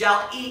 Moreover, ye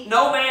shall eat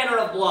no manner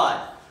of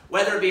blood,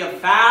 whether it be of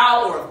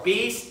fowl or of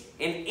beast,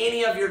 in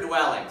any of your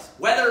dwellings.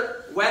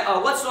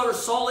 Whatsoever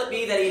soul it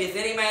be that eateth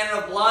any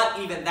manner of blood,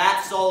 even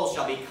that soul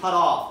shall be cut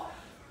off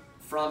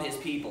from his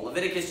people.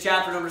 Leviticus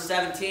chapter number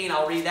 17,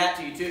 I'll read that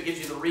to you too. It gives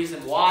you the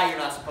reason why you're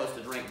not supposed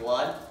to drink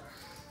blood.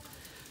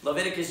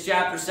 Leviticus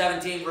chapter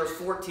 17, verse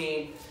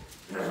 14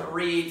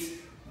 reads,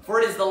 For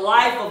it is the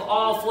life of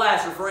all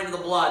flesh, referring to the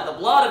blood. The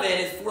blood of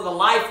it is for the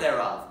life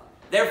thereof.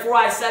 Therefore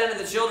I said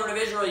unto the children of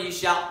Israel, Ye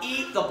shall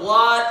eat the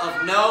blood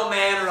of no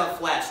manner of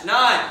flesh.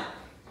 None.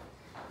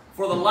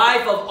 For the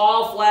life of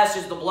all flesh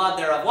is the blood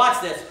thereof.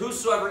 Watch this.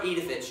 Whosoever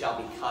eateth it shall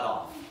be cut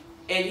off.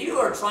 And you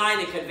are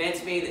trying to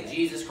convince me that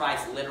Jesus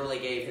Christ literally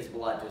gave his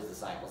blood to his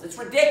disciples. It's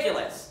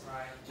ridiculous.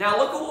 Right. Now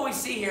look at what we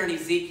see here in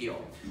Ezekiel.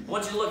 I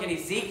want you to look at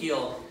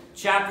Ezekiel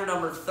chapter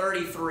number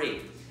 33.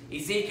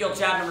 Ezekiel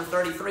chapter number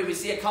 33, we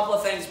see a couple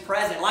of things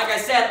present. Like I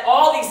said,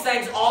 all these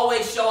things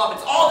always show up.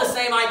 It's all the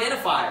same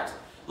identifiers.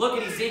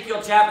 Look at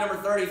Ezekiel chapter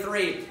number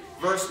 33,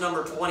 verse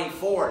number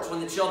 24. It's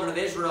when the children of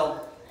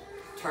Israel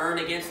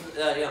turned against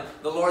the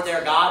Lord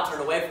their God,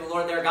 turned away from the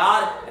Lord their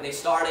God, and they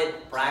started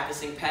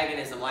practicing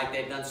paganism like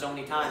they've done so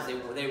many times.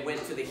 They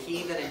went to the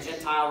heathen and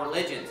Gentile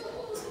religions.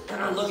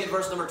 Look at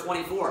verse number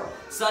 24.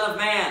 Son of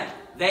man,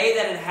 they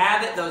that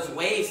inhabit those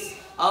wastes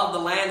of the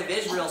land of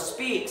Israel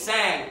speak,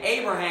 saying,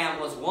 Abraham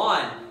was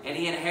one, and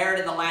he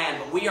inherited the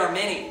land, but we are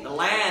many. The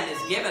land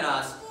is given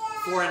us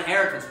for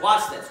inheritance.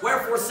 Watch this.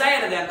 Wherefore say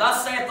unto them,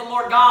 Thus saith the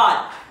Lord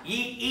God, Ye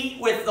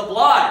eat with the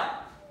blood,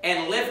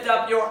 and lift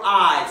up your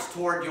eyes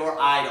toward your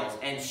idols,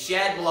 and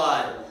shed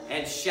blood,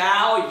 and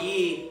shall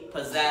ye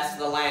possess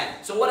the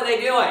land. So what are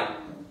they doing?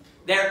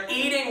 They're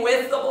eating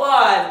with the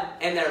blood,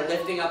 and they're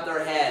lifting up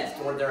their heads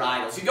toward their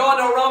idols. You go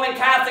into a Roman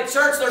Catholic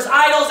church, there's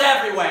idols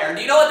everywhere.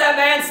 Do you know what that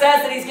man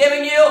says that he's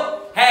giving you?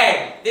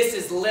 Hey, this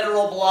is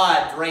literal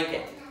blood, drink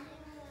it.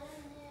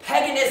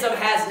 Paganism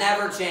has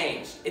never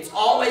changed. It's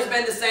always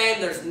been the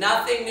same. There's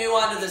nothing new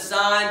under the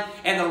sun.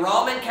 And the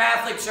Roman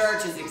Catholic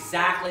Church is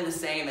exactly the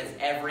same as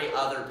every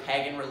other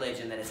pagan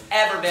religion that has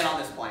ever been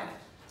on this planet.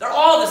 They're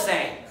all the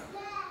same.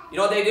 You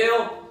know what they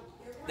do?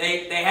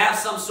 They have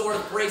some sort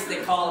of priest,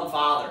 they call him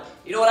Father.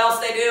 You know what else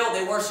they do?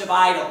 They worship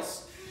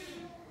idols.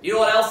 You know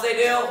what else they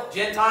do?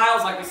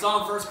 Gentiles, like we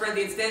saw in 1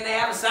 Corinthians 10, they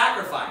have a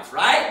sacrifice,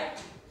 right?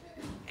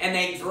 And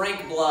they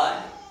drink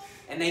blood.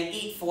 And they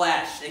eat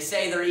flesh. They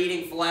say they're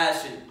eating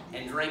flesh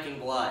and drinking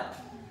blood.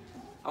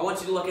 I want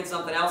you to look at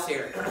something else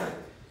here. I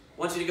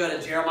want you to go to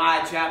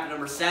Jeremiah chapter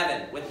number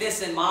 7. With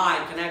this in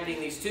mind, connecting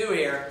these two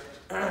here,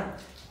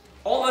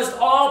 almost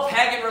all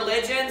pagan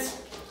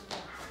religions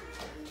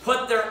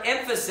put their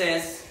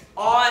emphasis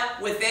on,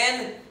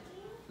 within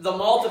the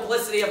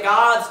multiplicity of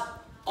gods,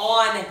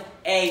 on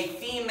a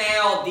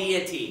female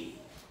deity.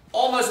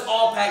 Almost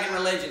all pagan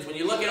religions. When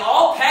you look at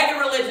all pagan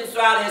religions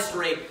throughout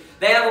history,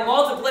 they have a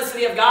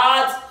multiplicity of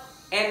gods,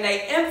 and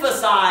they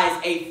emphasize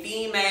a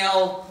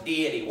female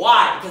deity.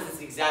 Why? Because it's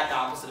the exact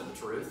opposite of the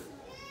truth.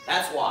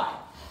 That's why.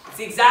 It's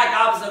the exact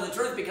opposite of the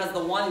truth because the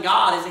one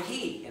God is a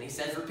he, and he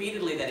says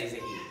repeatedly that he's a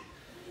he.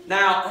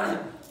 Now,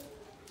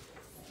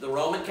 the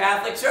Roman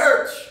Catholic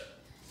Church,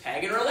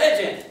 pagan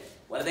religion,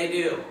 what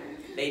do?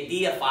 They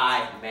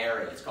deify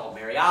Mary. It's called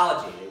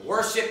Mariology. They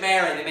worship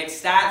Mary. They make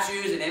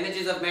statues and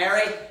images of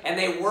Mary, and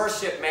they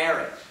worship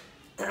Mary.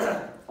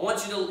 I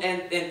want you to,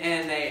 and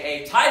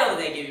a title that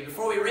they give you,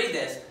 before we read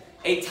this,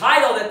 a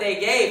title that they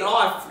gave, and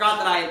I forgot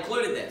that I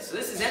included this. So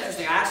this is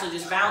interesting. I actually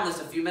just found this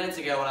a few minutes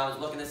ago when I was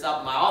looking this up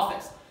in my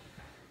office.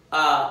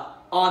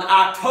 On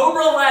October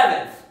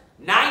 11th,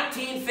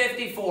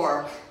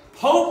 1954,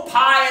 Pope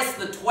Pius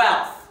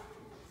XII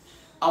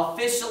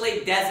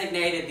officially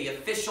designated the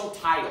official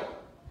title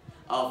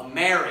of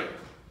Mary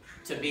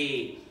to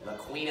be the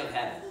Queen of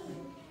Heaven.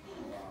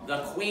 The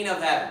Queen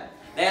of Heaven.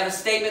 They have a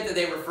statement that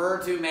they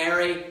refer to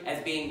Mary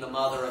as being the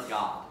Mother of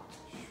God.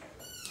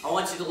 I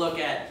want you to look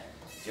at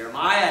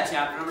Jeremiah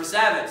chapter number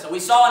 7. So we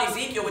saw in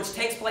Ezekiel, which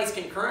takes place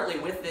concurrently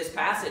with this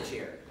passage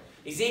here.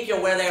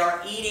 Ezekiel, where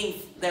they're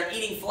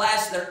eating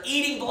flesh, they're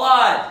eating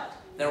blood,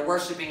 they're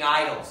worshiping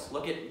idols.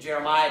 Look at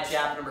Jeremiah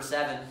chapter number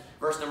 7,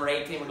 verse number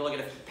 18. We're going to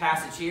look at a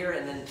passage here,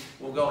 and then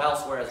we'll go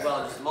elsewhere as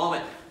well in just a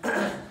moment.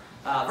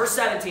 Verse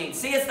 17,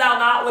 seest thou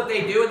not what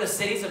they do in the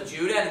cities of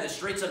Judah and in the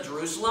streets of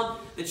Jerusalem?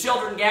 The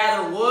children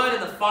gather wood,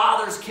 and the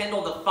fathers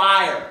kindle the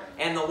fire,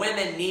 and the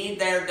women knead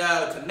their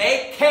dough to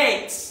make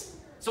cakes.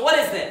 So what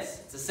is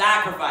this? It's a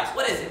sacrifice.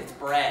 What is it? It's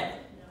bread.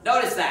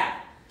 Notice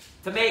that.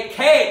 To make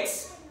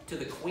cakes to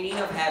the Queen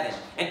of Heaven,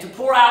 and to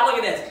pour out,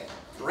 look at this,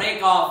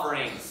 drink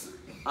offerings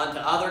unto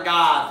other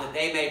gods, that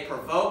they may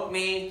provoke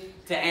me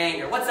to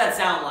anger. What's that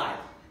sound like?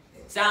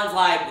 Sounds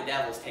like the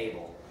devil's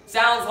table.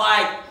 Sounds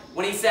like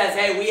when he says,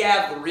 hey, we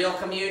have the real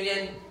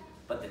communion,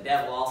 but the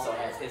devil also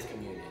has his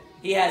communion.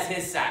 He has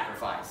his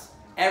sacrifice.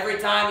 Every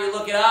time you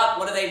look it up,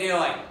 what are they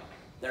doing?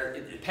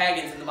 They're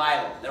pagans in the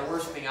Bible. They're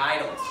worshiping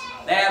idols.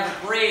 They have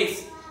a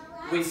priest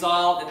we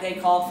saw that they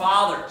called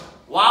Father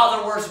while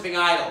they're worshiping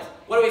idols.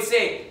 What do we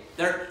see?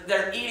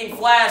 They're eating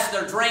flesh.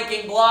 They're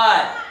drinking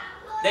blood.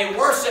 They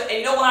worship. And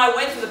you know, when I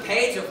went to the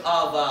page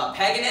of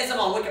paganism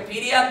on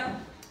Wikipedia,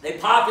 they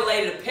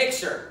populated a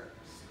picture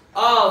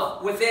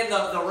of within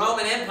the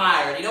Roman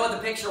Empire. And you know what the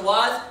picture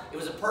was? It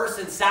was a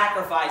person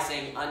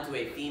sacrificing unto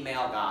a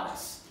female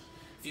goddess.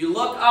 If you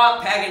look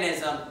up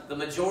paganism, the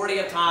majority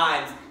of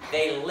times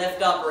they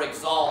lift up or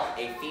exalt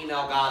a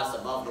female goddess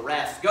above the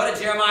rest. Go to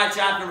Jeremiah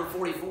chapter number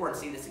 44 and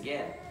see this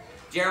again.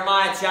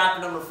 Jeremiah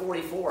chapter number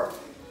 44.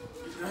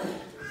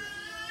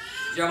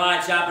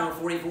 Jeremiah chapter number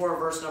 44,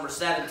 verse number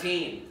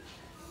 17.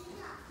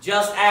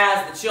 Just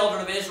as the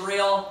children of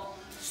Israel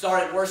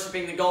started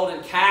worshiping the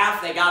golden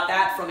calf, they got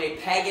that from a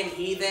pagan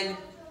heathen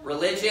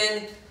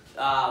religion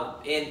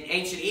in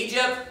ancient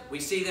Egypt. We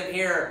see them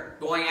here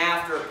going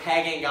after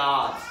pagan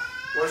gods,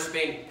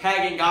 worshiping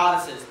pagan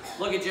goddesses.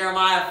 Look at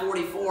Jeremiah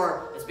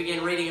 44. Let's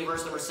begin reading in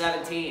verse number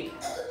 17.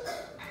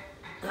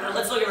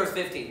 Let's look at verse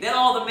 15. Then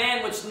all the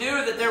men which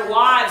knew that their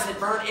wives had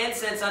burned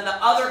incense unto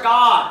other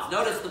gods,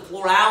 notice the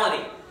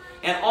plurality,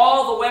 and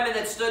all the women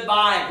that stood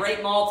by, a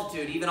great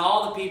multitude, even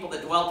all the people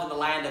that dwelt in the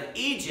land of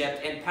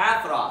Egypt and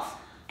Pathros,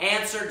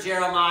 answered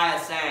Jeremiah,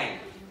 saying,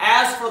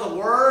 as for the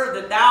word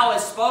that thou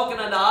hast spoken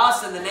unto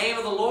us in the name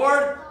of the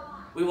Lord,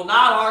 we will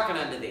not hearken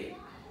unto thee.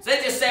 So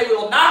they just say, we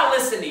will not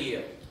listen to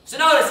you. So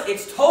notice,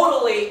 it's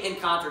totally in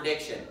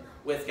contradiction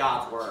with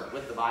God's word,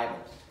 with the Bible.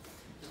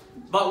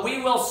 But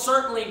we will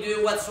certainly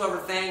do whatsoever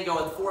thing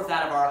goeth forth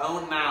out of our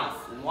own mouth.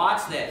 And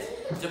watch this.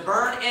 To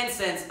burn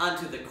incense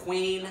unto the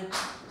Queen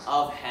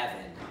of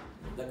Heaven.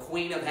 The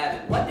Queen of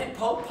Heaven. What did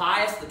Pope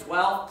Pius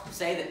XII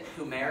say that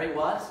who Mary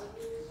was?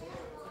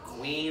 The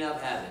Queen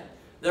of Heaven.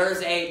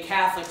 There's a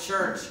Catholic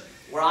church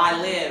where I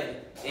live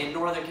in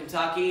northern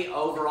Kentucky,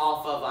 over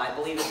off of, I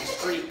believe it's the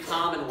street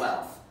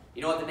Commonwealth.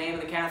 You know what the name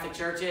of the Catholic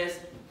church is?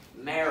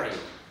 Mary,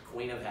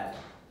 Queen of Heaven.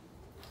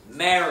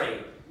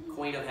 Mary,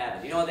 Queen of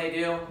Heaven. You know what they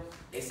do?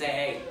 They say,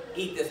 hey,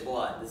 eat this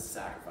blood. This is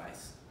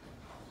sacrifice.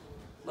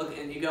 Look,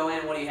 and you go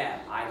in, what do you have?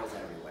 Idols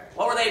everywhere.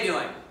 What were they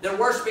doing? They're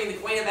worshiping the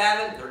Queen of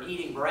Heaven. They're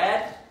eating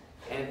bread.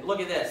 And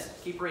look at this.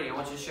 Keep reading. I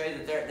want you to show you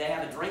that they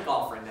have a drink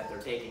offering that they're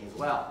taking as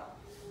well.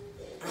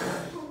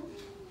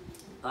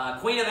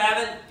 Queen of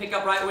Heaven, pick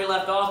up right where we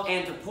left off,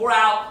 and to pour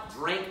out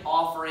drink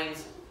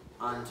offerings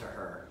unto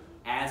her,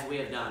 as we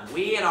have done.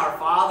 We and our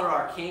father,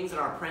 our kings and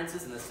our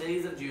princes in the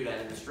cities of Judah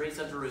and in the streets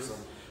of Jerusalem.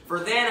 For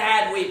then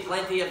had we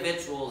plenty of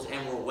victuals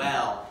and were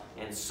well,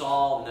 and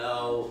saw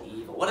no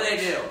evil. What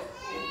do?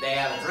 They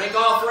have a drink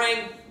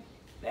offering.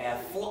 They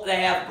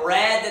have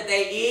bread that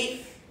they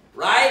eat,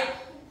 right?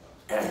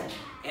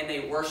 And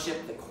they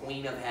worship the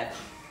Queen of Heaven.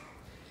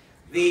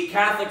 The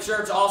Catholic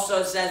Church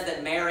also says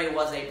that Mary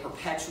was a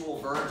perpetual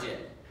virgin.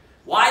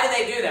 Why do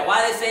they do that?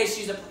 Why do they say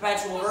she's a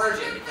perpetual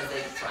virgin? Because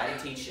they try to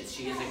teach that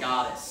she is a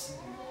goddess.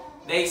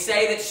 They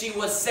say that she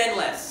was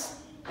sinless.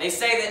 They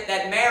say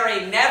that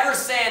Mary never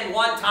sinned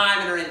one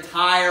time in her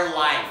entire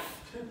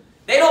life.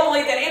 They don't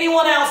believe that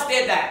anyone else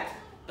did that.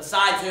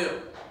 Besides who?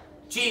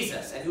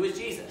 Jesus. And who is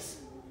Jesus?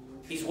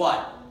 He's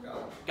what?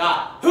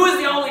 God. Who is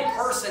the only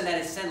person that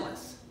is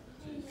sinless?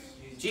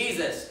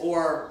 Jesus.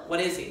 Or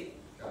what is he?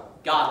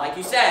 God, like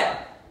you said.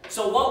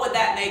 So what would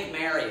that make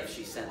Mary if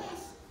she's sinless?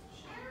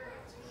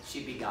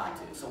 She'd be God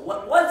too. So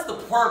what's the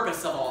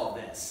purpose of all of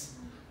this?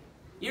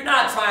 You're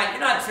not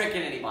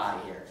tricking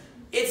anybody here.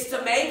 It's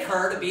to make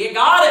her to be a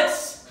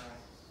goddess.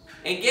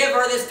 And give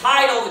her this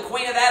title, the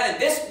Queen of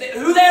Heaven.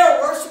 Who they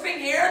are worshiping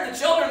here, the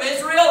children of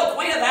Israel, the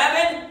Queen of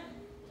Heaven,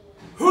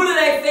 who do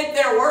they think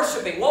they're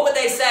worshiping? What would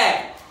they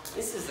say?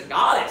 This is the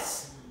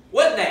goddess.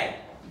 Wouldn't they?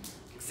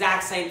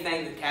 Exact same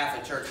thing the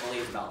Catholic Church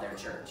believes about their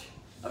church.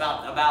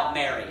 About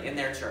Mary in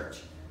their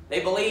church.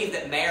 They believe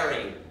that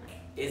Mary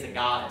is a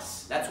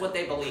goddess. That's what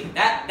they believe.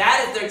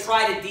 That is they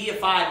try to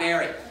deify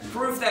Mary.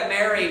 Proof that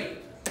Mary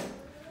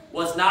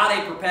was not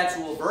a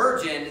perpetual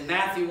virgin. In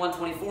Matthew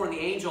 1:24, the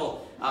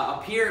angel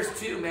appears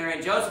to Mary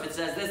and Joseph. It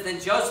says this, "Then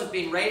Joseph,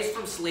 being raised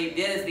from sleep,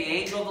 did as the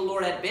angel of the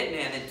Lord had bidden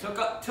him, and took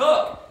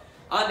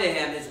unto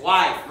him his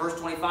wife." Verse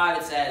 25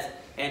 it says,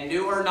 "And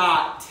knew her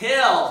not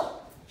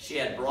till she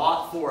had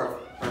brought forth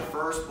her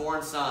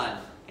firstborn son,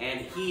 and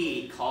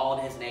he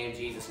called his name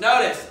Jesus."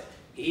 Notice,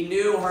 he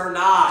knew her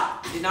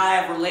not. He did not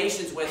have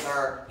relations with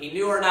her. He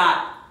knew her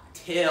not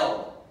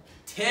till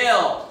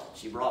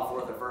she brought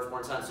forth her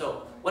firstborn son.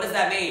 So what does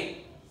that mean?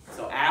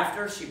 So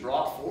after she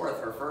brought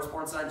forth her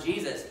firstborn son,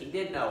 Jesus, he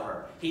did know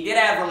her. He did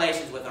have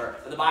relations with her.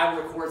 And the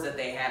Bible records that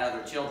they had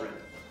other children.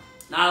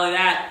 Not only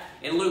that,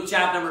 in Luke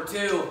chapter number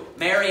 2,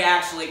 Mary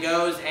actually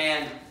goes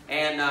and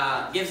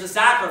gives a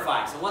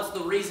sacrifice. And what's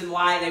the reason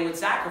why they would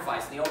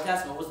sacrifice in the Old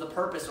Testament? What was the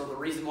purpose or the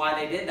reason why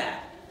they did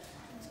that?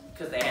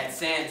 Because they had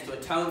sins, to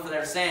atone for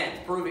their sins,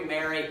 proving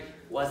Mary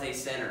was a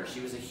sinner. She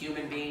was a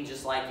human being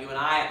just like you and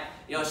I.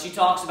 You know, she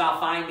talks about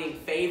finding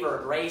favor,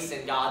 grace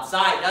in God's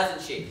sight,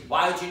 doesn't she?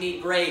 Why would you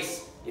need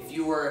grace if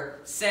you were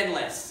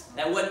sinless?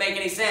 That wouldn't make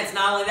any sense.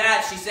 Not only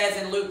that, she says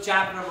in Luke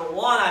chapter number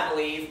 1, I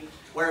believe,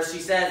 where she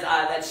says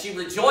that she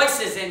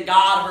rejoices in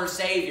God, her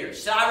Savior.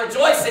 She said, "I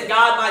rejoice in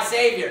God, my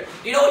Savior."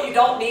 You know what you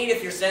don't need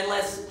if you're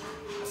sinless?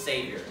 A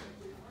Savior.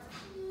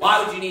 Why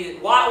would you need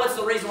it? What's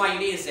the reason why you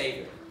need a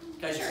Savior?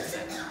 Because you're a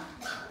sinner.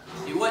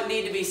 You wouldn't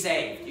need to be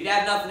saved. You'd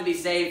have nothing to be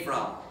saved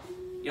from.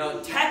 You know,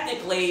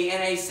 technically, in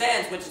a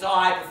sense, which is all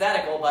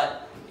hypothetical,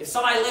 but if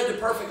somebody lived a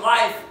perfect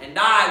life and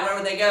died, where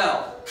would they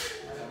go?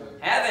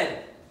 Heaven.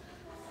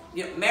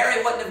 You know,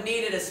 Mary wouldn't have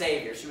needed a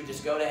Savior. She would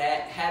just go to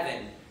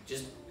heaven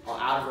just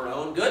out of her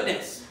own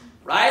goodness,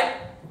 right?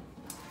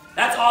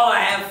 That's all I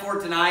have for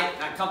tonight.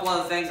 Got a couple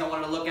other things I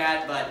wanted to look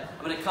at, but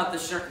I'm going to cut the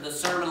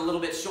sermon a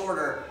little bit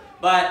shorter.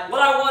 But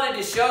what I wanted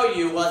to show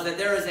you was that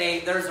there is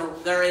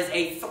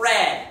a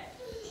thread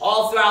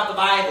all throughout the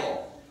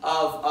Bible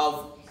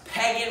of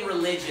pagan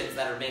religions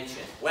that are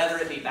mentioned, whether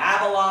it be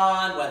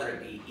Babylon, whether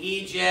it be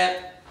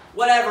Egypt,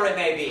 whatever it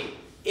may be.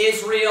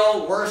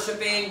 Israel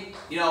worshiping,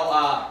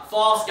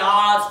 false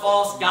gods,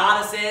 false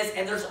goddesses,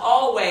 and there's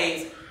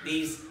always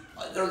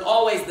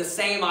the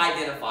same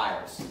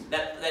identifiers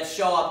that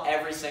show up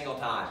every single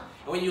time.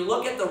 And when you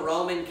look at the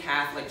Roman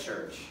Catholic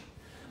Church,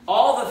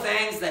 all the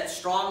things that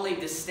strongly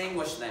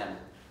distinguish them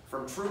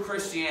from true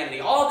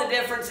Christianity, all the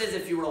differences,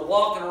 if you were to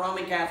walk in a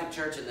Roman Catholic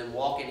Church and then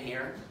walk in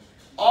here,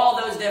 all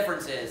those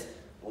differences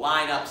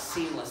line up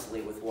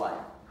seamlessly with what?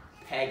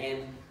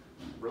 Pagan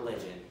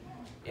religion.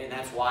 And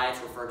that's why it's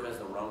referred to as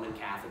the Roman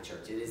Catholic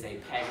Church. It is a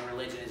pagan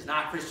religion. It's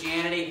not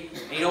Christianity.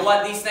 And you know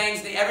what? These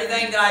things,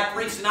 everything that I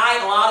preach tonight,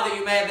 a lot of it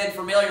you may have been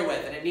familiar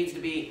with. And it needs to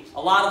be,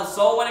 a lot of the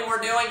soul winning we're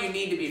doing, you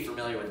need to be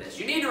familiar with this.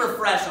 You need to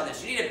refresh on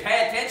this. You need to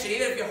pay attention.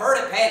 Even if you heard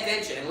it, pay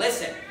attention and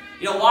listen.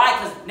 You know why?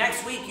 Because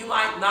next week you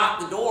might knock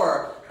the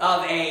door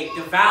of a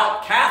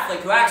devout Catholic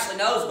who actually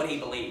knows what he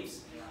believes.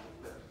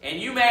 And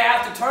you may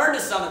have to turn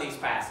to some of these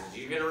passages.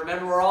 You're going to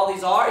remember where all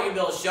these are. You'll be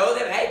able to show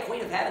them, hey,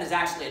 Queen of Heaven is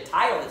actually a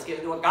title that's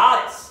given to a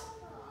goddess.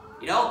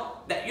 You know?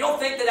 You don't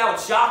think that would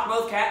shock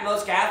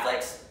most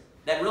Catholics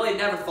that really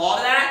never thought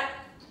of that?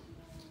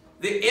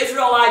 The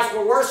Israelites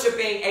were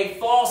worshiping a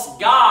false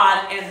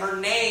god, and her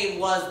name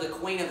was the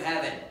Queen of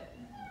Heaven.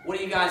 What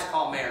do you guys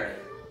call Mary?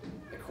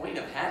 The Queen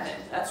of Heaven.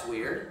 That's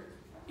weird.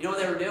 You know what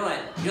they were doing?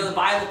 You know, the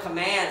Bible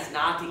commands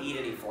not to eat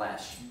any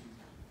flesh.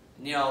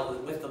 You know,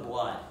 with the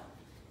blood.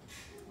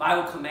 The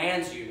Bible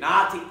commands you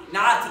not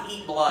to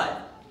eat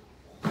blood.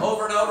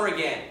 Over and over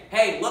again.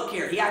 Hey, look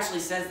here. He actually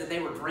says that they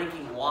were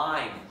drinking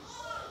wine.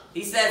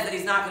 He says that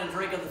he's not going to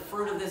drink of the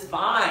fruit of this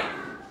vine.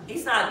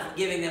 He's not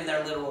giving them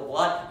their literal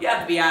blood. You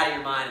have to be out of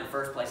your mind in the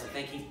first place to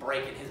think he's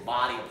breaking his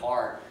body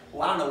apart.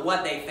 Well, I don't know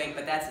what they think,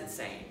 but that's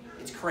insane.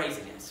 It's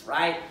craziness,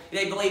 right?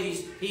 They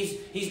believe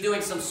he's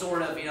doing some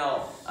sort of,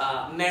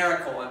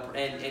 miracle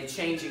and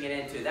changing it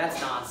into. That's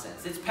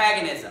nonsense. It's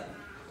paganism.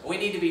 We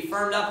need to be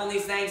firmed up on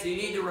these things, and you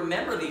need to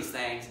remember these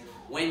things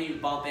when you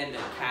bump into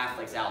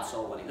Catholics out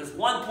soul winning. There's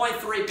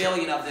 1.3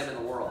 billion of them in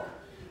the world.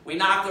 We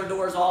knock their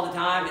doors all the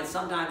time, and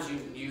sometimes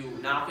you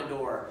knock a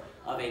door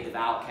of a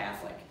devout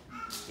Catholic.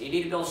 You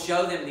need to be able to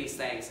show them these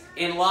things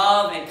in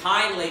love and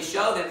kindly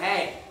show them,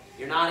 hey,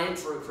 you're not in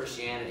true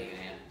Christianity,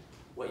 man.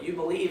 What you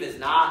believe is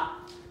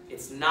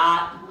it's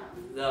not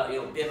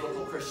the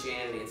biblical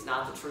Christianity. It's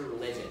not the true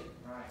religion.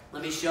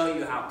 Let me show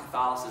you how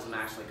Catholicism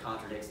actually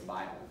contradicts the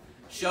Bible.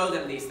 Show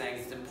them these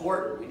things. It's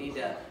important. We need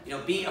to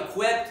be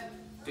equipped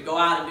to go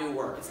out and do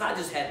work. It's not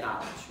just head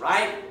knowledge,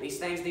 right? These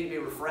things need to be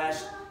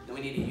refreshed, and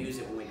we need to use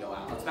it when we go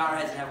out. Let's bow our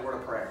heads and have a word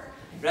of prayer.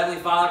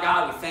 Heavenly Father,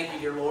 God, we thank you,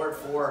 dear Lord,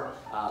 for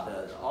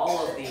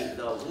all of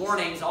the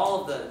warnings,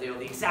 all of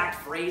the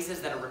exact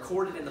phrases that are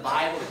recorded in the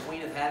Bible, the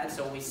Queen of Heaven.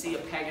 So when we see a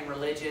pagan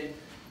religion,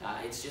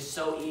 it's just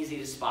so easy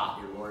to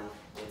spot, dear Lord.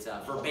 It's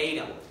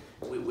verbatim.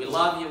 We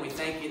love you, and we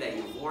thank you that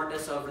you've warned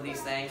us over these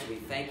things. We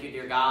thank you,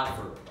 dear God,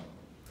 for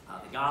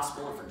the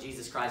gospel and for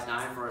Jesus Christ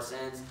dying for our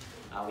sins.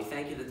 We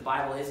thank you that the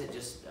Bible isn't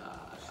just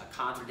a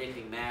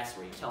contradicting mess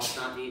where you tell us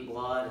not to eat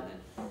blood, and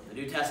then the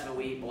New Testament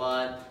we eat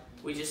blood.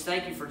 We just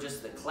thank you for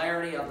just the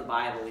clarity of the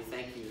Bible. We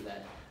thank you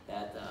that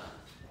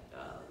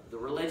the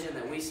religion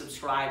that we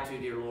subscribe to,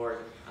 dear Lord,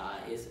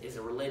 is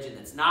a religion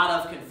that's not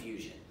of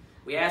confusion.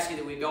 We ask you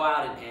that we go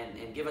out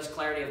and give us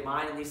clarity of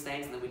mind in these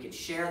things, and that we can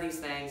share these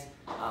things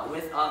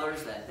with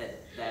others that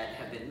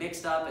have been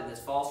mixed up in this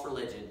false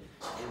religion,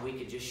 and we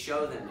could just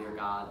show them, dear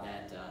God,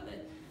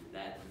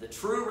 that the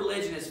true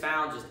religion is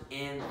found just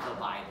in the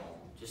Bible,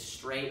 just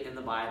straight in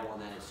the Bible,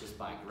 and that it's just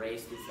by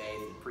grace through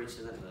faith and preach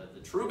to them the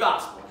true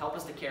gospel. Help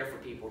us to care for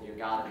people, dear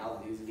God, and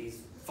all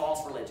these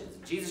false religions.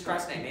 In Jesus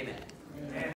Christ's name, amen.